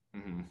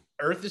 Mm-hmm.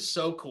 Earth is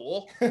so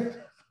cool.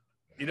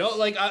 You know,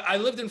 like I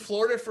lived in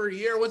Florida for a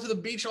year, went to the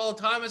beach all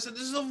the time. I said,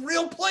 this is a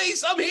real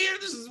place. I'm here.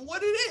 This is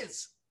what it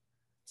is.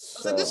 I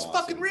was like, this is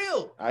fucking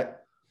real.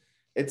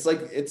 It's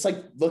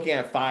like looking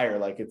at fire.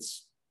 Like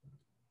it's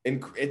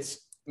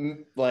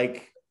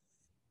like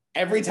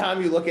every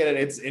time you look at it,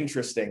 it's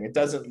interesting. It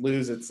doesn't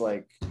lose its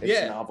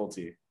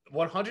novelty.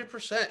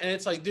 100%. And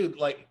it's like, dude,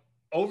 like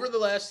over the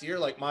last year,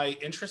 like my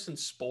interest in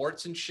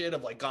sports and shit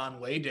have like gone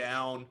way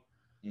down.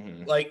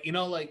 Mm-hmm. Like, you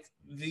know, like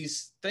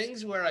these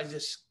things where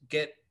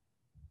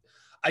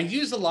I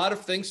use a lot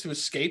of things to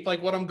escape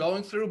like what I'm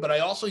going through, but I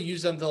also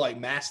use them to like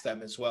mask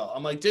them as well.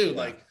 I'm like, dude,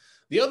 like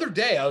the other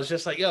day I was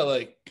just like, yo,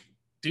 like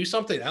do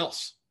something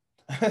else.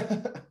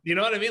 You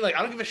know what I mean? Like,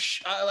 I don't give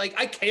a like,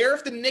 I care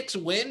if the Knicks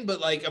win, but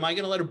like, am I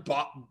going to let it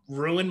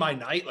ruin my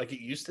night like it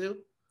used to?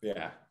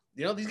 Yeah.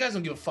 You know, these guys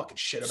don't give a fucking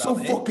shit about so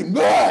me. Fucking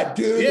mad,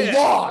 dude. Yeah. We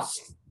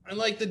lost. And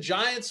like the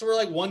Giants were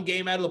like one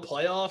game out of the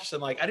playoffs,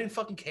 and like I didn't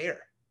fucking care.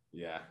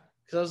 Yeah.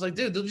 Because I was like,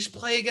 dude, they'll just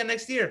play again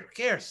next year. Who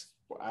cares?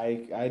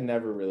 I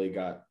never really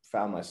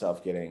found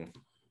myself getting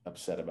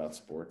upset about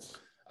sports.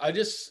 I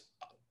just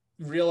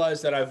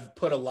realized that I've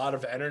put a lot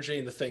of energy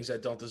into things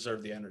that don't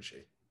deserve the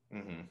energy.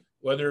 Mm-hmm.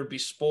 Whether it be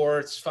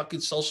sports,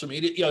 fucking social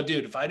media. Yo,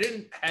 dude, if I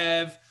didn't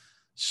have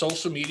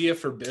social media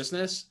for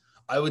business,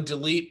 I would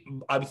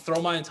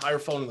throw my entire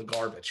phone in the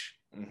garbage.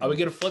 Mm-hmm. I would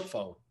get a flip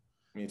phone.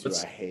 Me too.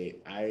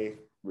 I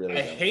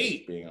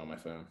hate being on my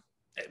phone.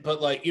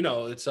 But like, you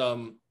know, it's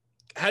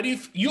how do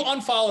you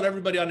unfollowed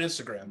everybody on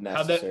Instagram?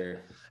 Necessary.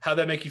 How'd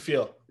that make you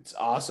feel? It's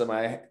awesome.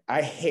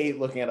 I hate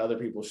looking at other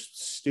people's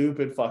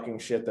stupid fucking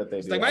shit that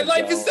they do. Like, my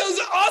life is so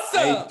awesome.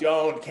 I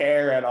don't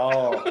care at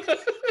all.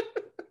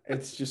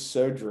 It's just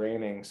so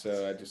draining.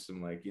 So I just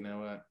am like, you know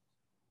what?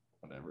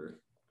 Whatever.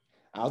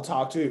 I'll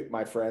talk to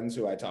my friends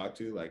who I talk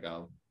to. Like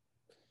I'm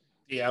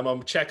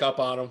gonna check up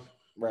on them.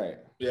 Right.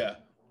 Yeah.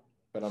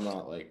 But I'm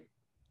not like,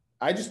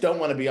 I just don't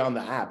want to be on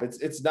the app.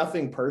 It's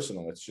nothing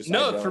personal. It's just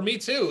for me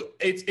too.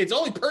 It's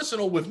only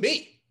personal with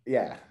me.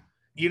 Yeah.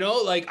 You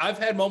know, like I've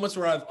had moments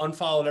where I've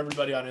unfollowed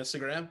everybody on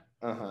Instagram.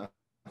 Uh-huh.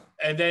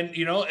 And then,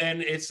 you know,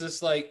 and it's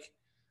just like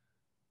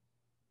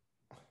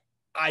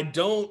I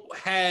don't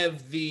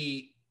have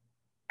the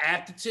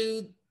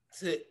aptitude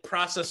to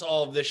process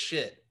all of this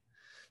shit.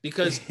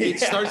 Because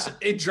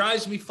it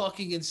drives me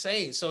fucking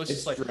insane. So it's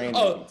just like, draining.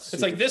 It's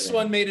like this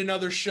one made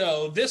another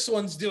show. This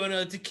one's doing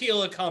a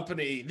tequila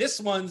company. This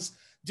one's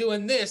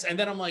doing this. And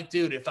then I'm like,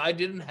 dude, if I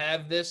didn't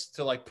have this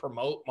to like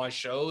promote my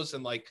shows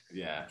and like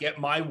get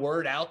my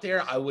word out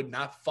there, I would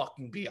not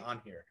fucking be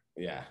on here.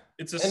 Yeah.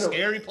 It's a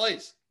scary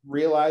place.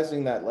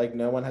 Realizing that like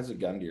no one has a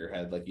gun to your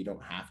head. Like you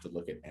don't have to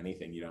look at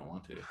anything you don't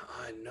want to.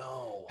 I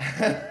know.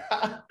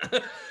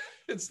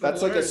 That's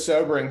like a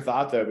sobering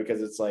thought though,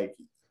 because it's like,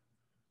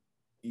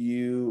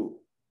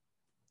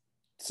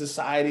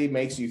 society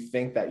makes you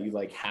think that you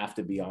like have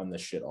to be on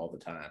this shit all the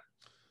time,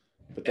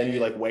 but then you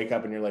like wake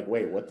up and you're like,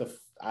 wait, what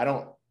I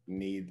don't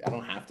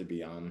have to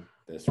be on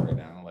this right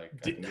now. Like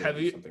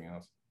something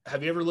else.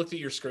 Have you ever looked at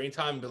your screen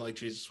time and been like,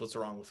 Jesus, what's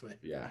wrong with me?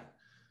 Yeah.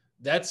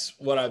 That's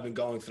what I've been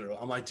going through.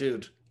 I'm like,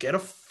 dude, get a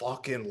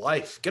fucking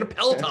life. Get a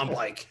Peloton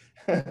bike.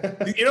 You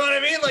know what I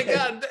mean? Like,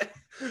 God,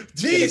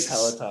 jeez.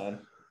 Peloton.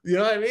 You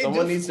know what I mean?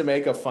 Someone needs to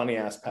make a funny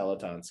ass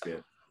Peloton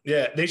skit.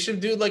 Yeah, they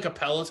should do like a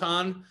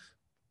Peloton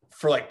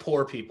for like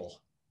poor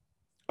people.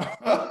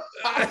 Where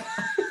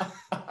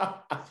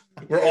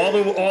all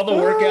the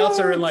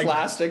workouts are in like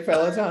plastic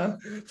Peloton,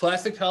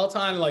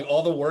 and like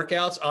all the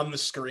workouts on the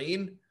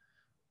screen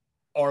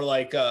are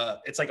like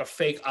it's like a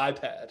fake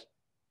iPad.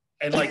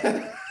 And like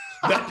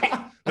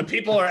the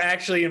people are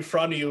actually in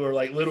front of you or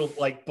like little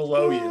like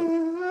below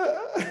you.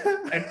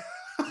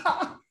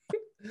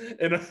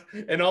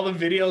 And all the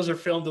videos are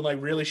filmed in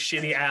like really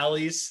shitty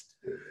alleys.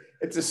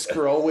 It's a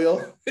scroll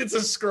wheel. It's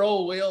a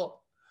scroll wheel.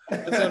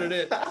 That's what it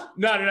is.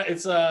 No.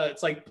 It's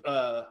like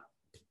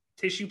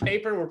tissue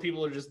paper where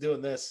people are just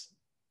doing this.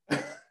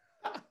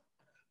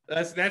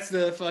 That's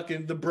the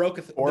fucking the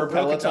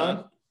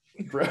Peloton.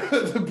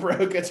 The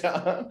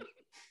Brocaton.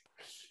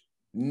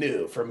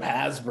 New from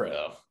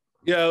Hasbro.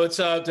 Yo, what's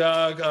up,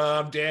 dog?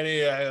 I'm Danny.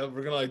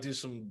 We're gonna like do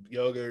some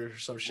yoga or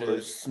some shit.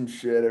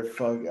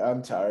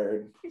 I'm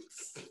tired.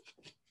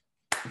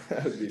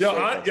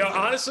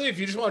 Honestly, if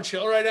you just want to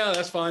chill right now,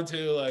 that's fine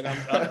too. Like,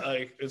 I'm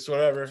like, it's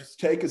whatever. Just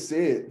take a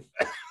seat.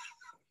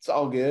 It's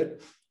all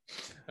good.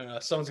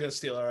 Someone's gonna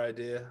steal our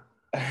idea.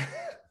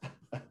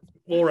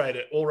 We'll write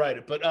it.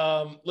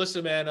 But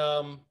listen,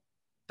 man.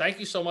 Thank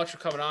you so much for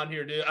coming on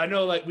here, dude. I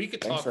know, like, we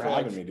could talk for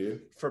having me,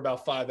 dude, for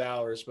about 5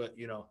 hours, but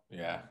you know,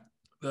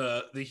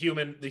 the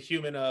human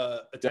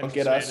don't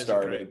get us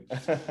started.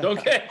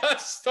 Don't get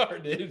us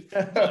started.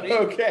 Buddy.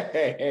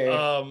 Okay.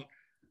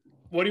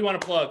 What do you want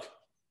to plug?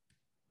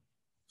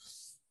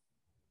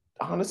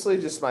 Honestly,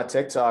 just my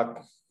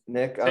TikTok,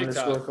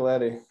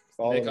 Nick_Coletti.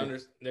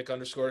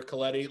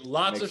 Nick_Coletti.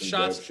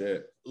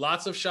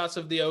 Lots of shots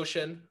of the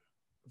ocean.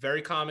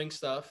 Very calming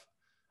stuff.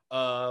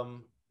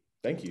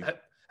 Thank you.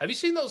 Have you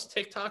seen those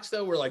TikToks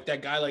though, where like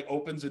that guy like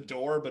opens a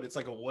door, but it's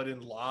like a wooden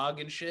log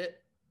and shit?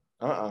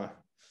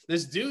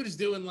 This dude is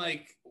doing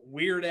like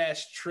weird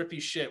ass trippy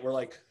shit where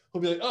like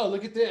he'll be like, oh,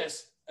 look at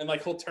this. And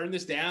like he'll turn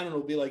this down and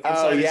it'll be like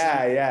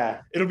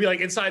it'll be like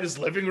inside his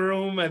living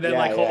room, and then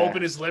he'll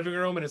open his living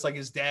room and it's like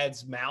his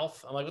dad's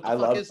mouth. I'm like, what the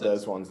fuck is this? I love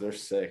those ones. They're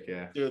sick.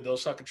 Yeah, dude,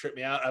 those fucking trip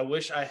me out. I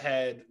wish I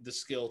had the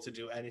skill to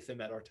do anything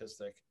that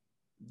artistic.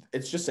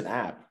 It's just an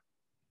app.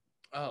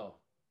 Oh,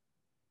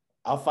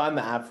 I'll find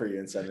the app for you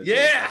and send it.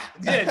 Yeah,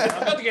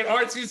 I'm about to get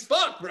artsy as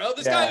fuck, bro.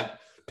 This guy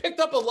picked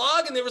up a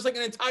log and there was like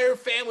an entire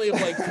family of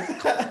like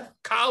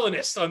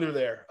colonists under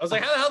there. I was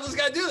like, how the hell does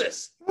this guy do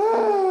this?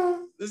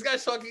 This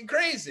guy's fucking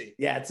crazy.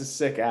 Yeah, it's a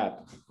sick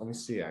app. Let me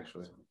see,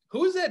 actually.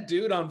 Who is that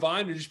dude on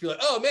Vine to just be like,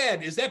 oh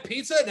man, is that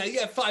pizza? Now you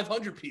got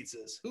 500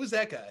 pizzas. Who's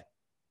that guy?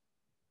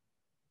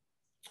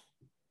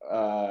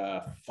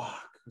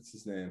 fuck, what's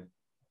his name?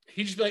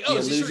 He'd just be like, "Oh, The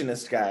is this your-"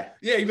 illusionist guy.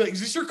 Yeah, he'd be like, "Is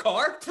this your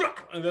car?"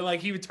 And then like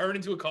he would turn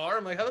into a car.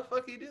 I'm like, "How the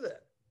fuck do you do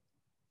that?"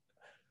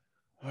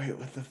 Wait,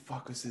 what the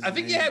fuck was his name? I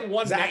think he had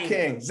one Zach name.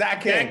 King.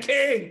 Zach King.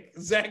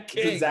 Is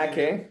it Zach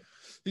King?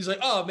 He's like,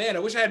 "Oh man, I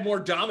wish I had more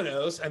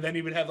Dominoes," and then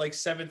he would have like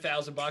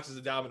 7,000 boxes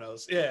of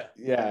Dominoes. Yeah.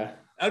 Yeah.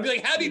 I'd be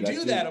like, "How do you Dude,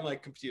 do that?" I'm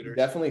like, "Computers."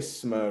 Definitely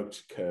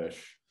smoked Kush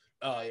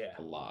Oh yeah.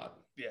 a lot.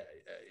 Yeah.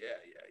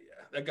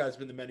 That guy's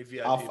been to many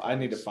VIP. I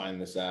need to find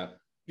this app.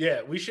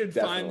 Yeah, we should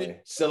Definitely. find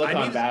it.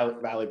 Silicon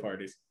Valley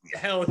parties.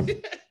 Hell yeah.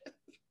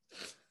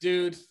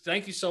 Dude,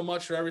 thank you so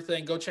much for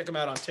everything. Go check him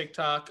out on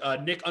TikTok.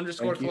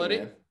 Nick_Coletti.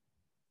 Man.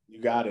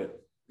 You got it.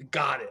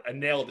 Got it. I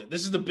nailed it.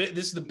 This is the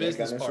business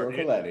part.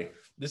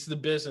 This is the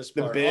business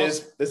part.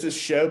 Also, this is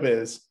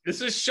showbiz.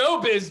 This is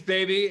showbiz,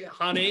 baby,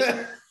 honey.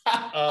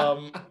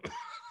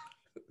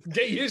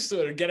 Get used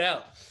to it or get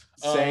out.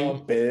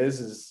 Saying biz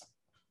is.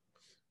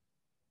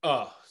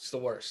 Oh, it's the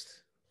worst.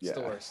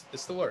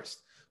 It's the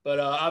worst. But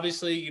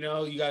obviously,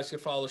 you guys can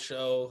follow the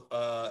show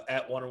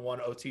at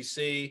 1-on-1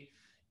 OTC.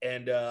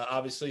 And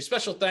obviously,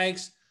 special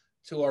thanks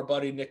to our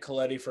buddy Nick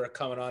Coletti for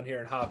coming on here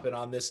and hopping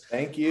on this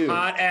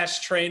hot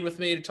ass train with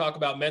me to talk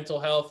about mental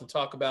health and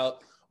talk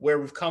about where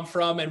we've come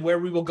from and where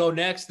we will go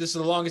next. This is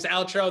the longest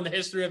outro in the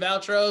history of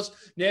outros.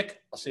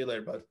 Nick, I'll see you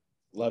later, bud.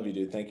 Love you,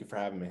 dude. Thank you for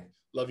having me.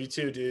 Love you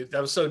too, dude.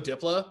 That was so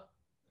Diplo.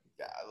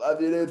 Yeah, I love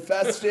you, dude.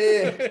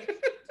 Festy.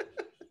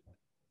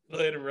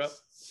 Later, bro.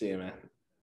 See you, man.